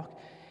couldn't walk,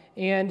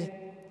 and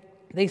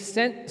they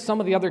sent some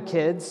of the other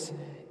kids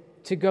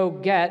to go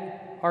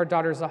get our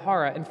daughter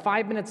Zahara, and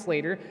 5 minutes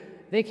later,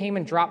 they came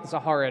and dropped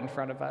Zahara in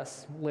front of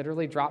us,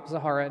 literally dropped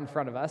Zahara in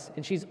front of us,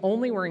 and she's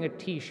only wearing a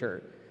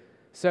t-shirt.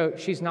 So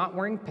she's not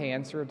wearing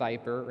pants or a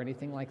diaper or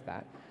anything like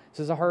that.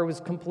 So Zahara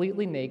was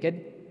completely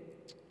naked.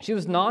 She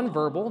was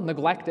nonverbal,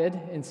 neglected,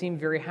 and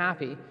seemed very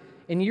happy.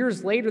 And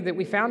years later that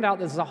we found out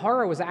that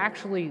Zahara was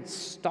actually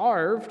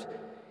starved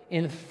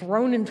and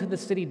thrown into the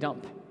city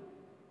dump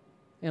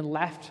and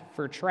left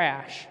for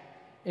trash.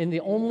 And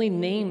the only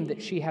name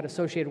that she had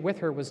associated with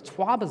her was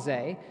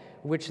Twabaze,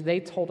 which they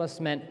told us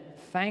meant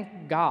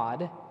thank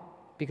God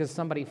because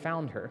somebody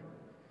found her.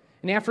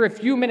 And after a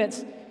few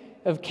minutes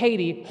of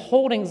Katie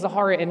holding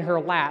Zahara in her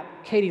lap,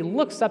 Katie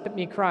looks up at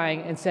me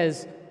crying and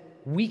says,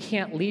 "We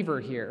can't leave her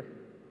here."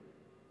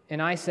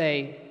 And I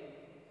say,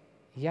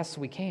 "Yes,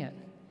 we can.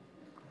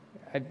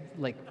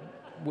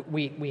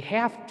 We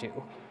have to."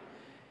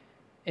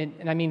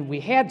 And I mean, we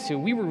had to.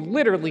 We were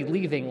literally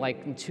leaving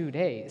like in 2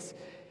 days.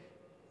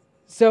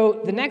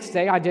 So the next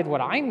day, I did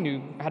what I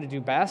knew how to do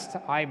best.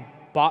 I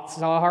bought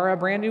Zahara a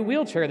brand new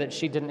wheelchair that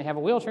she didn't have a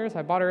wheelchair, so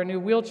I bought her a new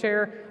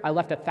wheelchair. I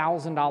left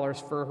 $1,000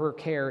 for her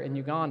care in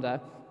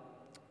Uganda.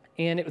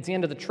 And it was the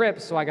end of the trip,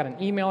 so I got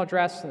an email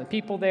address from the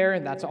people there,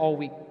 and that's all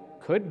we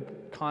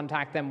could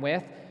contact them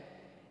with.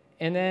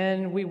 And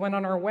then we went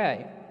on our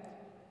way.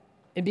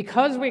 And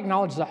because we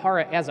acknowledged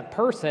Zahara as a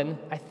person,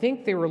 I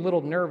think they were a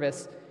little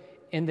nervous,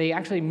 and they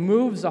actually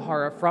moved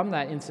Zahara from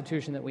that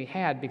institution that we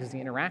had because of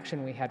the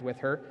interaction we had with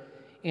her,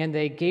 and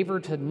they gave her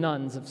to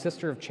nuns of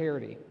Sister of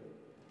Charity.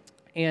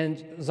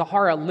 And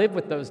Zahara lived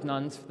with those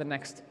nuns for the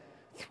next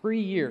 3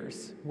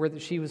 years, where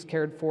she was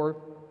cared for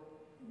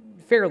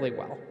fairly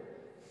well.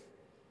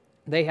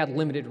 They had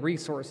limited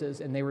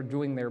resources, and they were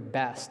doing their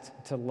best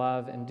to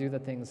love and do the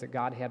things that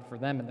God had for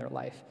them in their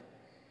life.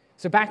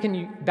 So back in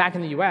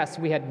the U.S.,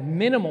 we had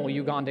minimal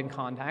Ugandan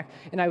contact,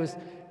 and I was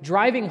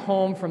driving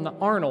home from the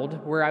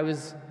Arnold, where I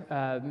was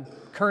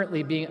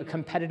currently being a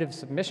competitive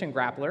submission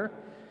grappler,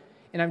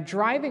 and I'm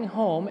driving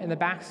home in the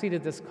back seat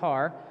of this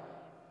car,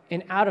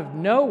 and out of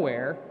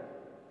nowhere,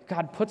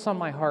 God puts on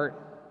my heart,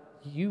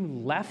 "You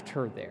left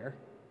her there."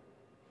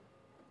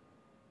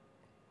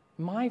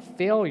 My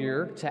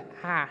failure to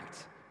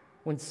act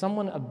when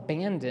someone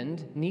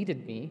abandoned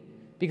needed me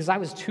because I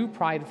was too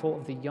prideful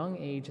of the young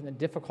age and the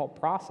difficult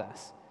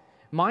process.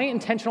 My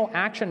intentional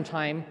action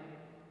time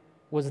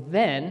was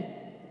then,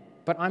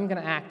 but I'm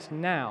going to act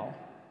now,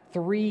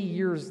 3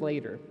 years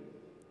later.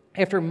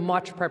 After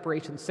much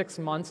preparation, 6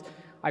 months,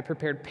 I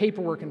prepared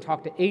paperwork and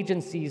talked to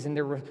agencies, and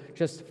there were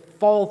just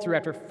fall through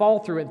after fall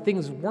through, and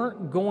things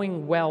weren't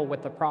going well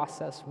with the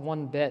process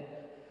one bit.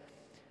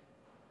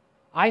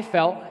 I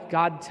felt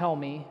God tell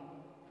me,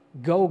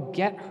 "Go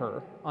get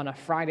her" on a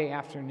Friday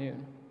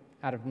afternoon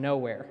out of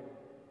nowhere.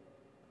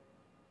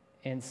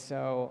 And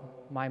so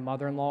my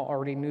mother-in-law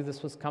already knew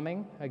this was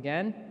coming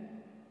again.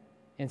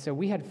 And so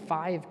we had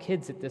 5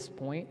 kids at this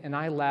point, and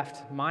I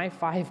left my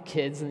 5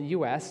 kids in the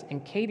U.S.,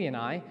 and Katie and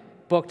I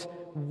booked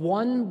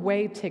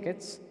one-way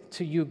tickets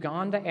to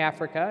Uganda,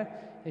 Africa.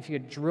 If you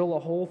drill a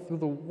hole through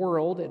the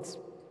world, it's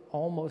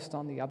almost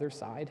on the other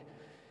side.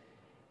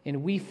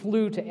 And we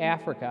flew to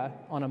Africa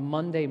on a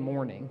Monday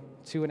morning,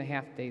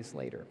 2.5 days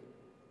later.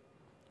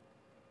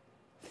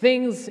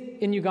 Things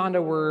in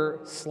Uganda were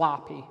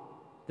sloppy.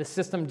 The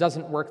system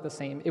doesn't work the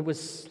same. It was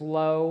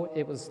slow,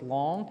 it was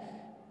long,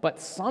 but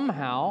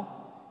somehow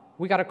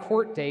we got a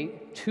court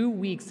date 2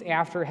 weeks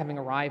after having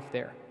arrived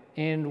there.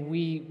 And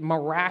we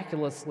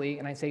miraculously,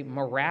 and I say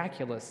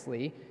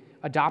miraculously,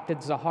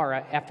 adopted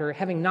Zahara after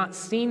having not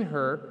seen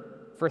her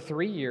for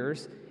 3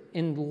 years.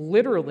 And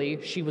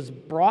literally, she was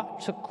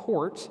brought to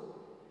court,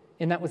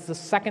 and that was the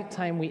second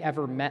time we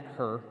ever met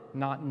her,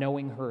 not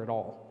knowing her at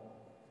all.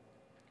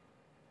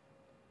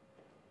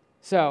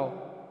 So,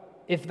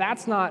 if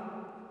that's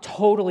not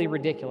totally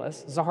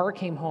ridiculous, Zahara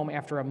came home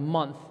after a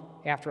month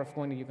after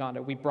going to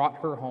Uganda. We brought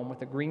her home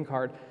with a green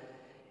card,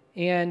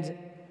 and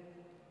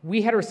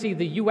we had her see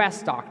the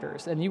U.S.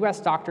 doctors, and U.S.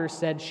 doctors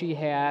said she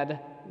had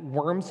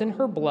worms in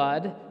her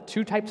blood,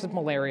 2 types of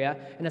malaria,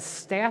 and a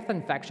staph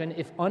infection,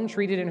 if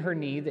untreated in her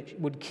knee, that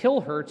would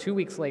kill her 2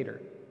 weeks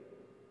later.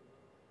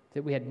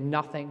 that we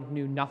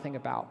knew nothing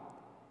about.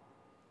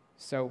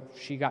 So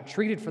she got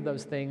treated for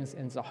those things,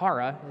 and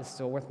Zahara is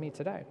still with me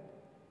today.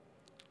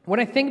 When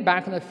I think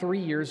back on the 3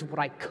 years of what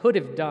I could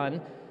have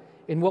done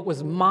and what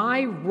was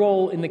my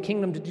role in the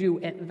kingdom to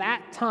do at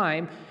that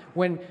time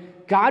when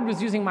God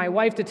was using my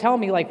wife to tell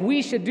me, like,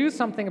 we should do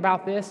something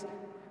about this,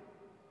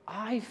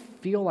 I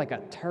feel like a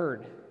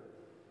turd.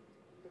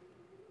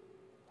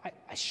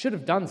 I should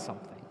have done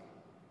something.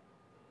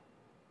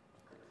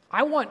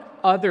 I want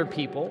other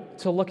people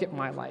to look at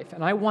my life,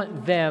 and I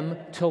want them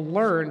to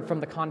learn from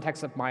the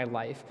context of my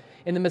life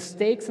and the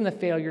mistakes and the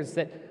failures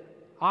that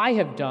I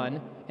have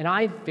done, and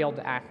I've failed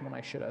to act when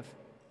I should have.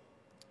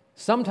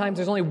 Sometimes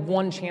there's only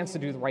one chance to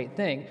do the right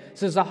thing.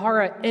 So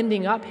Zahara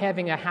ending up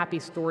having a happy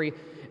story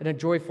and a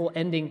joyful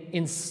ending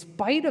in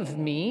spite of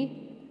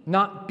me,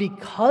 not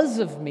because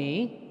of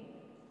me.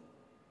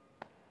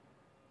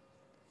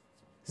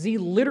 Z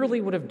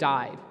literally would have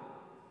died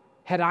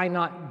had I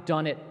not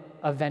done it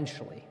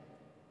eventually.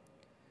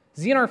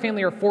 Z and our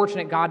family are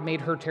fortunate God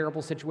made her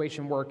terrible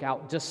situation work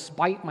out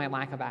despite my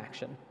lack of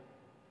action.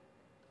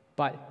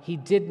 But he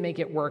did make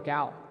it work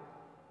out.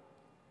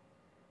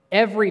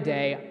 Every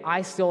day,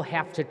 I still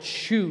have to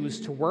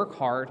choose to work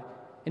hard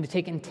and to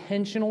take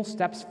intentional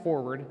steps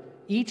forward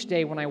each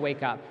day when I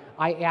wake up.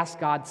 I ask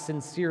God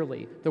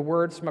sincerely the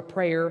words from a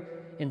prayer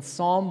in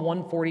Psalm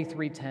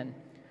 143:10.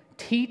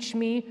 Teach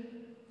me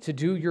to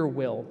do your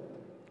will,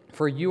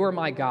 for you are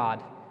my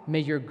God. May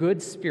your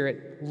good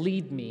spirit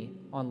lead me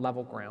on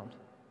level ground.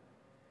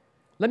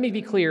 Let me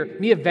be clear,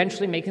 me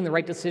eventually making the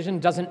right decision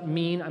doesn't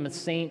mean I'm a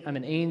saint, I'm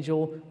an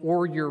angel,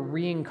 or your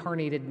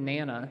reincarnated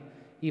Nana,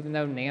 even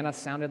though Nana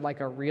sounded like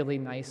a really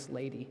nice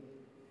lady.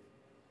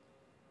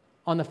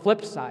 On the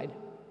flip side,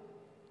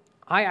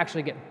 I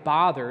actually get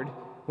bothered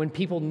when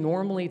people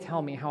normally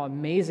tell me how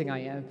amazing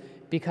I am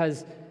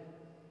because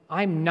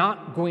I'm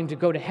not going to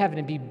go to heaven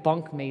and be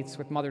bunkmates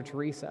with Mother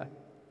Teresa.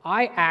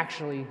 I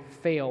actually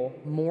fail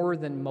more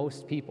than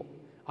most people.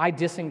 I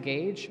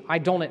disengage. I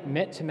don't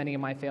admit to many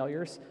of my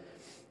failures.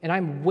 And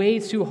I'm way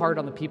too hard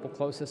on the people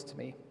closest to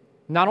me.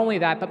 Not only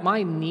that, but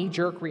my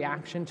knee-jerk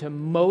reaction to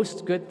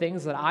most good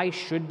things that I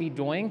should be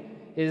doing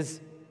is,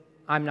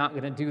 I'm not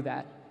going to do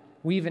that.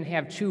 We even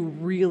have two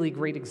really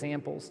great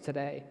examples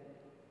today.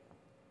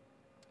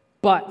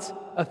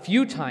 But a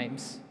few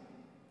times,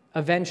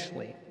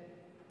 eventually,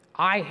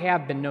 I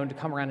have been known to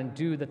come around and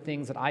do the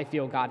things that I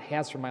feel God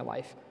has for my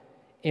life.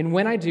 And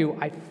when I do,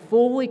 I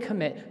fully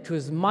commit to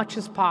as much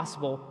as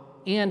possible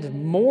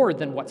and more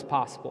than what's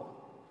possible.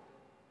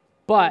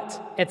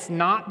 But it's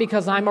not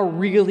because I'm a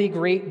really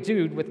great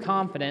dude with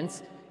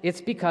confidence.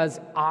 It's because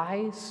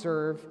I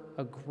serve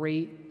a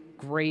great,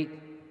 great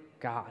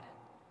God.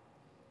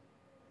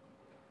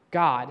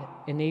 God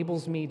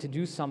enables me to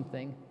do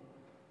something,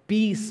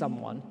 be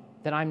someone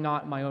that I'm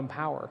not in my own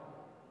power.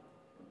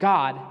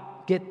 God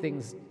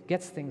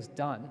gets things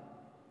done.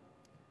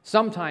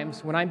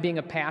 Sometimes when I'm being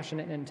a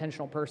passionate and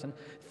intentional person,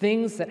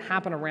 things that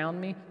happen around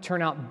me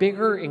turn out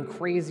bigger and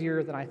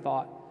crazier than I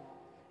thought.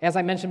 As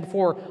I mentioned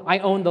before, I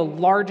own the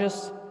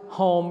largest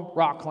home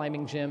rock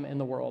climbing gym in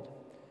the world.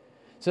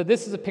 So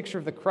this is a picture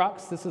of the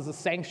Crux. This is a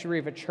sanctuary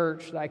of a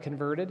church that I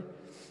converted.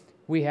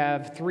 We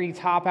have 3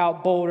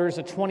 top-out boulders,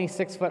 a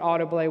 26-foot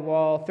autoblay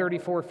wall,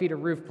 34 feet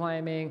of roof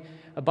climbing,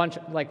 we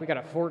got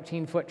a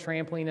 14-foot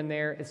trampoline in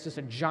there. It's just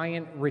a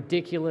giant,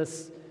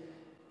 ridiculous,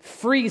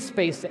 free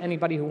space to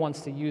anybody who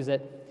wants to use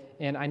it.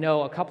 And I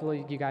know a couple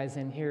of you guys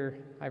in here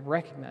I've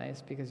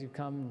recognized because you've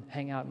come and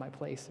hang out at my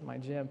place, at my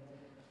gym.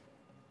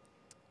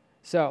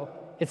 So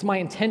it's my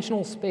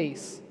intentional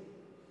space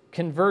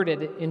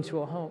converted into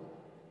a home.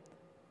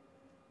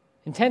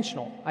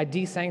 Intentional. I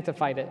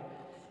desanctified it.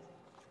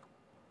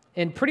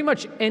 And pretty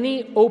much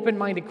any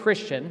open-minded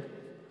Christian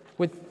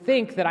would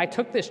think that I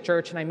took this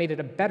church and I made it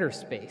a better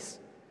space.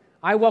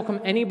 I welcome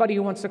anybody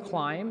who wants to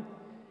climb,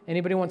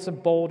 anybody who wants to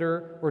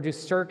boulder or do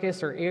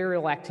circus or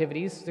aerial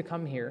activities to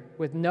come here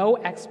with no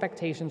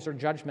expectations or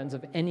judgments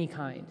of any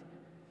kind.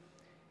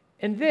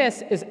 And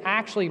this is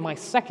actually my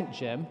second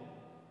gym.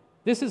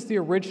 This is the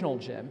original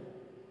gym.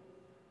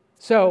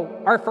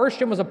 So our first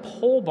gym was a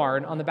pole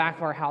barn on the back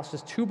of our house,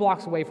 just 2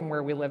 blocks away from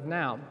where we live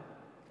now.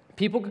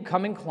 People could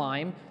come and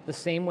climb the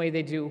same way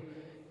they do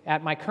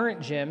at my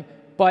current gym,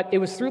 but it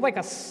was through like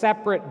a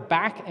separate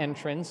back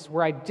entrance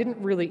where I didn't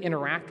really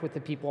interact with the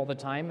people all the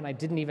time, and I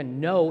didn't even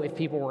know if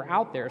people were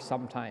out there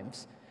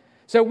sometimes.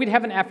 So we'd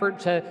have an effort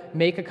to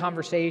make a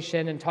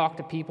conversation and talk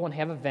to people and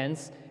have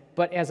events,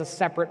 but as a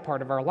separate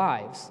part of our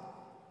lives.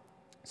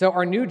 So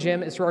our new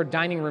gym is through our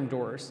dining room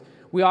doors.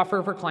 We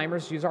offer for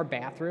climbers to use our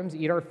bathrooms,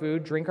 eat our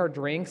food, drink our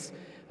drinks,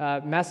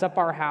 mess up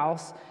our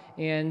house,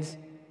 and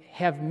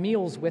have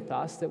meals with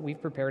us that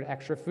we've prepared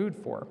extra food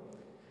for.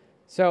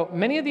 So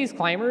many of these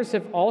climbers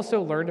have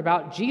also learned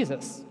about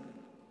Jesus.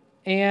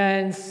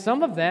 And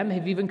some of them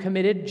have even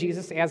committed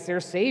Jesus as their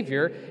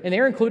Savior, and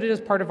they're included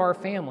as part of our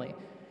family.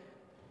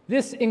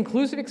 This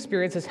inclusive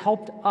experience has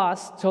helped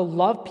us to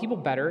love people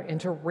better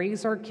and to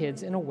raise our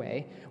kids in a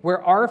way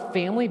where our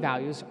family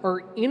values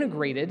are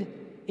integrated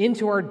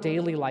into our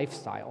daily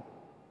lifestyle.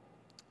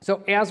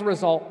 So as a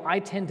result, I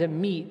tend to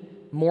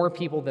meet more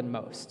people than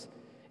most.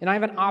 And I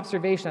have an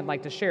observation I'd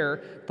like to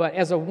share, but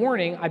as a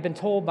warning, I've been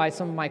told by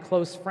some of my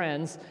close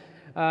friends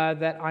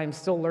that I'm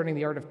still learning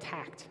the art of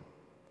tact.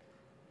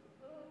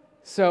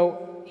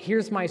 So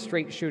here's my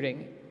straight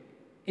shooting.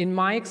 In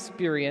my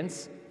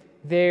experience,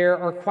 there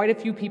are quite a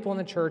few people in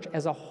the church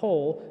as a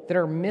whole that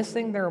are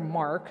missing their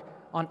mark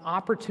on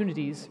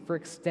opportunities for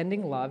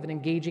extending love and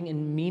engaging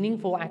in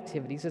meaningful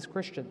activities as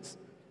Christians.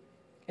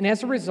 And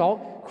as a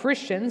result,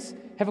 Christians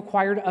have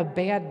acquired a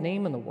bad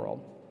name in the world.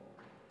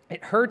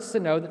 It hurts to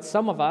know that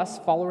some of us,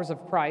 followers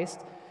of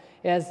Christ,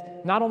 as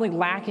not only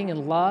lacking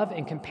in love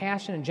and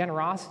compassion and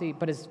generosity,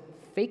 but as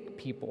fake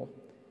people.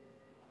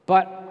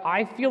 But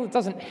I feel it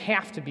doesn't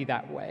have to be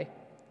that way.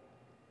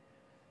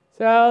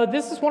 So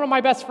this is one of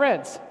my best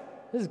friends.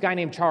 This is a guy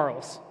named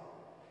Charles.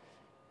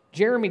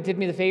 Jeremy did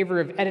me the favor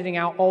of editing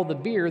out all the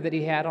beer that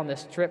he had on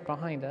this trip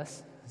behind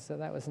us, so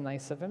that was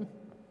nice of him.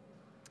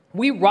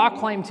 We rock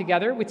climb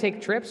together, we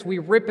take trips, we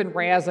rip and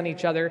razz on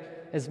each other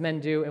as men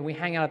do, and we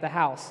hang out at the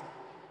house.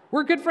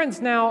 We're good friends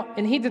now,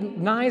 and he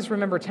denies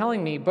remember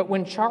telling me, but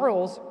when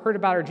Charles heard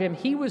about our gym,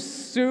 he was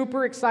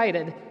super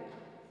excited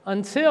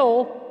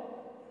until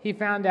he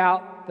found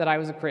out that I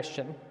was a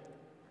Christian.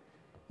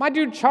 My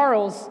dude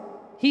Charles,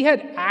 he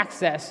had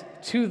access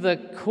to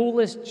the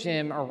coolest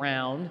gym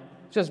around,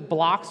 just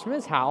blocks from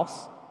his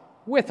house,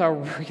 with a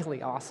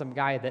really awesome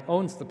guy that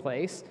owns the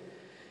place.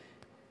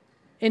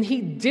 And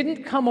he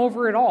didn't come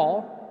over at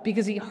all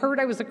because he heard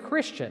I was a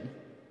Christian.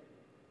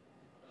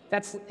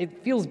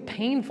 It feels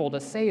painful to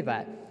say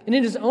that. And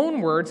in his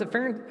own words,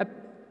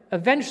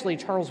 eventually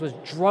Charles was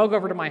drugged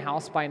over to my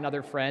house by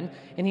another friend,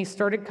 and he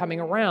started coming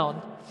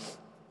around.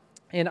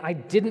 And I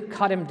didn't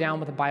cut him down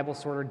with a Bible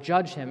sword or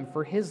judge him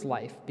for his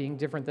life being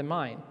different than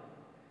mine.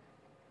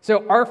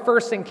 So our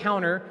first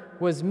encounter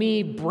was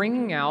me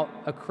bringing out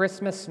a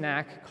Christmas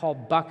snack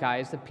called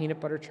Buckeyes, the peanut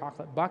butter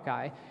chocolate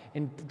Buckeye,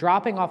 and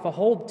dropping off a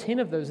whole tin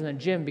of those in the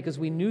gym because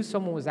we knew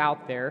someone was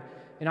out there,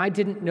 and I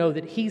didn't know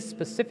that he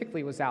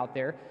specifically was out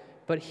there,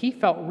 but he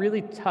felt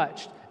really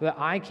touched that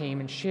I came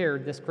and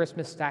shared this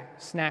Christmas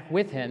snack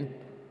with him,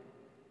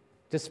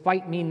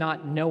 despite me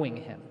not knowing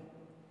him.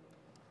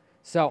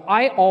 So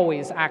I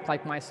always act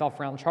like myself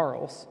around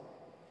Charles,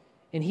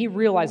 and he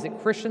realized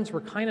that Christians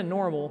were kind of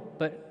normal,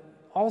 but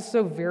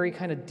also very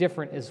kind of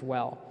different as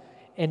well.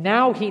 And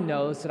now he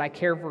knows that I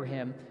care for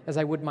him as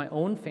I would my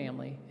own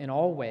family in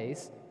all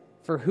ways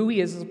for who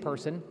he is as a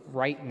person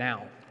right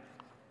now.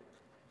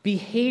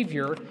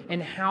 Behavior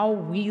and how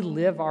we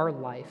live our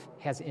life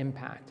has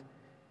impact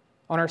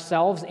on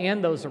ourselves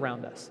and those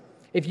around us.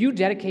 If you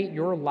dedicate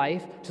your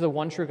life to the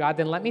one true God,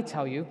 then let me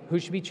tell you who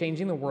should be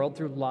changing the world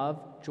through love,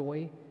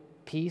 joy,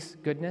 peace,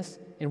 goodness,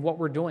 and what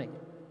we're doing.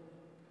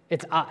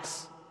 It's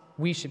us.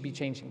 We should be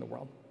changing the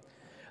world.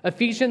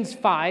 Ephesians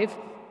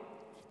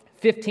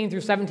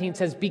 5:15-17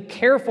 says, "Be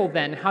careful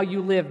then how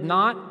you live,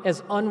 not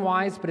as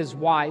unwise but as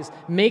wise,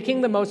 making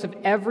the most of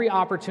every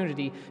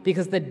opportunity,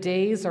 because the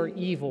days are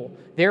evil.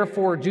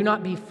 Therefore, do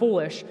not be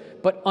foolish,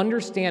 but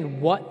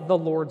understand what the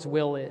Lord's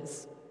will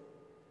is."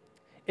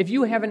 If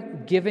you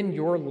haven't given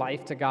your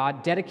life to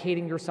God,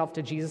 dedicating yourself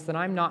to Jesus, then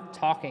I'm not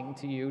talking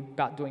to you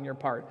about doing your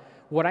part.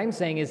 What I'm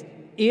saying is,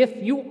 if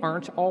you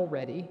aren't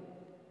already,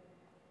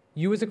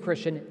 you as a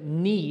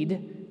Christian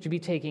need to be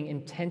taking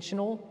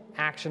intentional,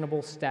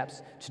 actionable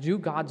steps to do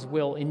God's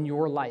will in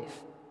your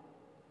life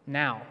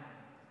now.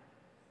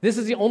 This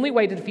is the only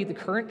way to defeat the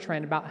current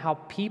trend about how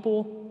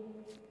people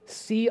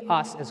see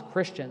us as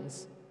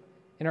Christians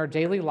in our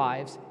daily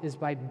lives is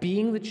by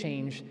being the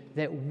change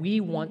that we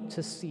want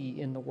to see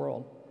in the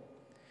world.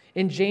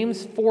 In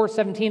James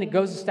 4:17, it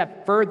goes a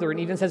step further and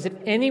even says, "If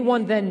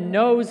anyone then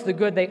knows the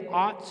good they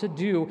ought to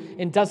do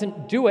and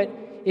doesn't do it,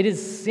 it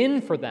is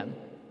sin for them."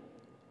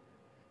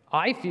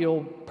 I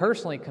feel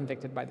personally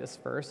convicted by this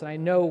verse, and I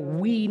know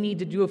we need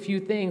to do a few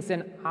things,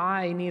 and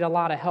I need a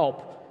lot of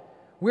help.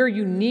 We're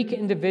unique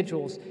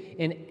individuals,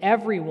 and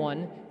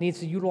everyone needs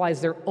to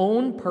utilize their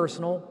own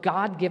personal,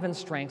 God-given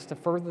strengths to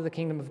further the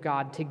kingdom of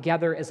God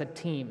together as a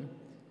team.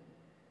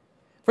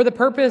 For the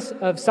purpose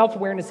of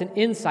self-awareness and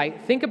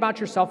insight, think about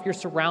yourself, your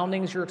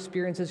surroundings, your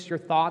experiences, your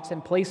thoughts,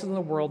 and places in the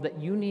world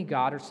that you need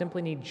God or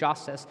simply need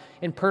justice,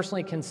 and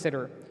personally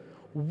consider,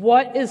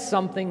 what is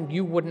something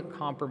you wouldn't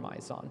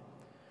compromise on?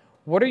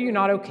 What are you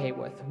not okay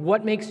with?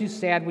 What makes you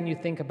sad when you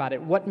think about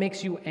it? What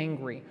makes you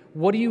angry?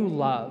 What do you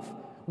love?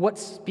 What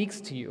speaks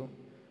to you?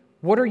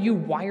 What are you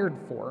wired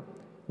for?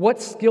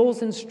 What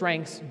skills and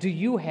strengths do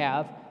you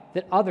have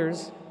that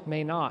others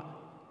may not?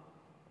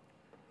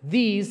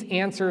 These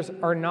answers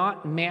are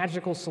not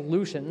magical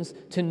solutions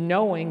to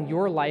knowing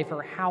your life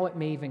or how it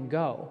may even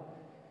go.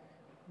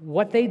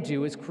 What they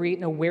do is create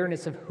an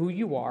awareness of who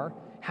you are,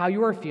 how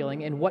you are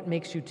feeling, and what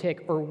makes you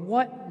tick, or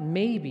what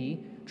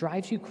maybe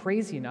drives you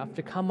crazy enough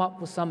to come up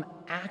with some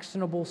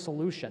actionable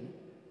solution.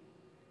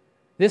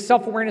 This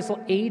self-awareness will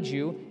aid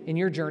you in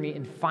your journey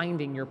in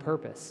finding your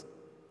purpose.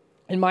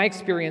 In my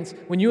experience,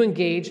 when you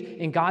engage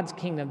in God's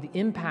kingdom, the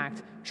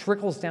impact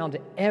trickles down to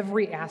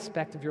every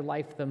aspect of your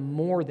life the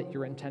more that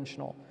you're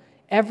intentional.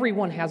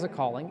 Everyone has a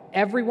calling,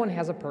 everyone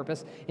has a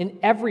purpose, and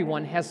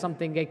everyone has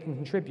something they can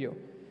contribute.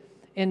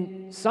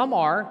 And some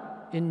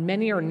are, and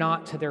many are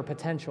not to their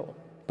potential.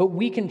 But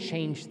we can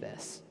change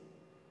this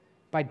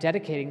by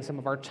dedicating some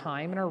of our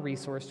time and our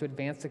resource to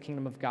advance the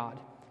kingdom of God.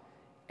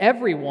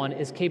 Everyone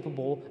is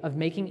capable of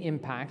making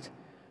impact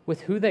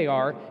with who they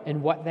are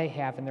and what they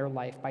have in their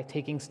life by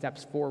taking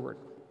steps forward.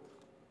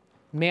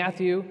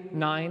 Matthew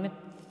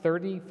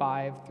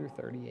 9:35 through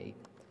 38.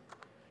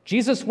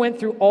 Jesus went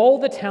through all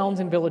the towns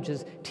and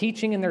villages,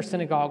 teaching in their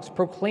synagogues,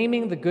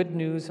 proclaiming the good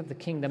news of the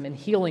kingdom, and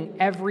healing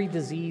every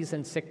disease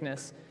and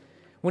sickness.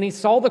 When he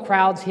saw the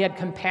crowds, he had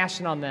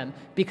compassion on them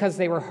because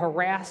they were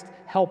harassed,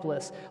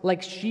 helpless,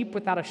 like sheep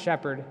without a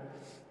shepherd.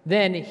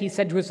 Then he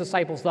said to his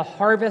disciples, "The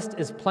harvest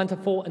is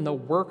plentiful and the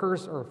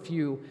workers are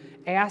few.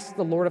 Ask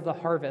the Lord of the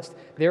harvest,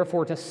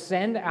 therefore, to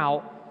send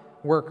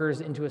out workers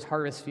into his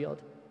harvest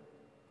field."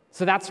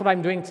 So that's what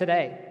I'm doing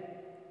today.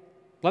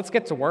 Let's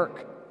get to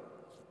work.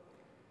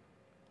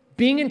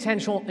 Being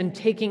intentional and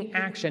taking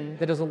action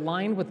that is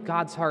aligned with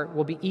God's heart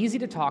will be easy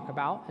to talk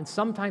about and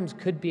sometimes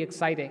could be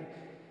exciting.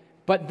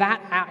 But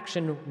that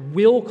action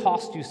will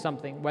cost you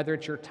something, whether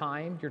it's your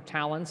time, your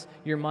talents,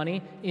 your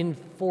money, and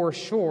for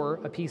sure,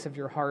 a piece of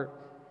your heart.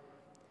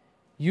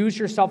 Use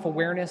your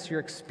self-awareness, your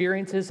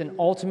experiences, and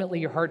ultimately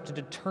your heart to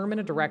determine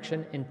a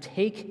direction and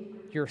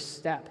take your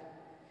step.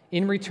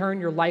 In return,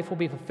 your life will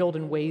be fulfilled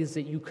in ways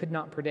that you could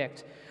not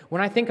predict.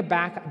 When I think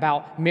back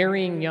about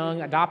marrying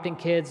young, adopting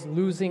kids,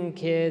 losing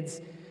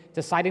kids,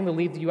 deciding to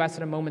leave the U.S.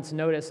 at a moment's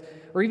notice,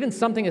 or even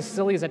something as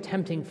silly as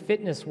attempting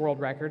fitness world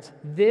records,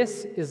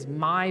 this is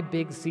my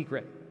big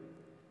secret.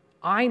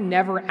 I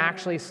never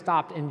actually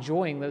stopped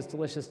enjoying those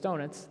delicious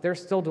donuts. They're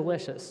still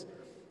delicious.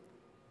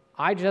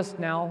 I just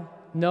know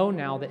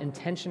now that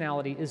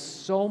intentionality is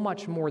so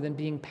much more than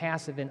being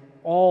passive in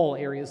all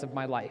areas of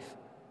my life.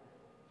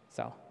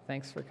 So,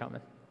 thanks for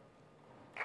coming.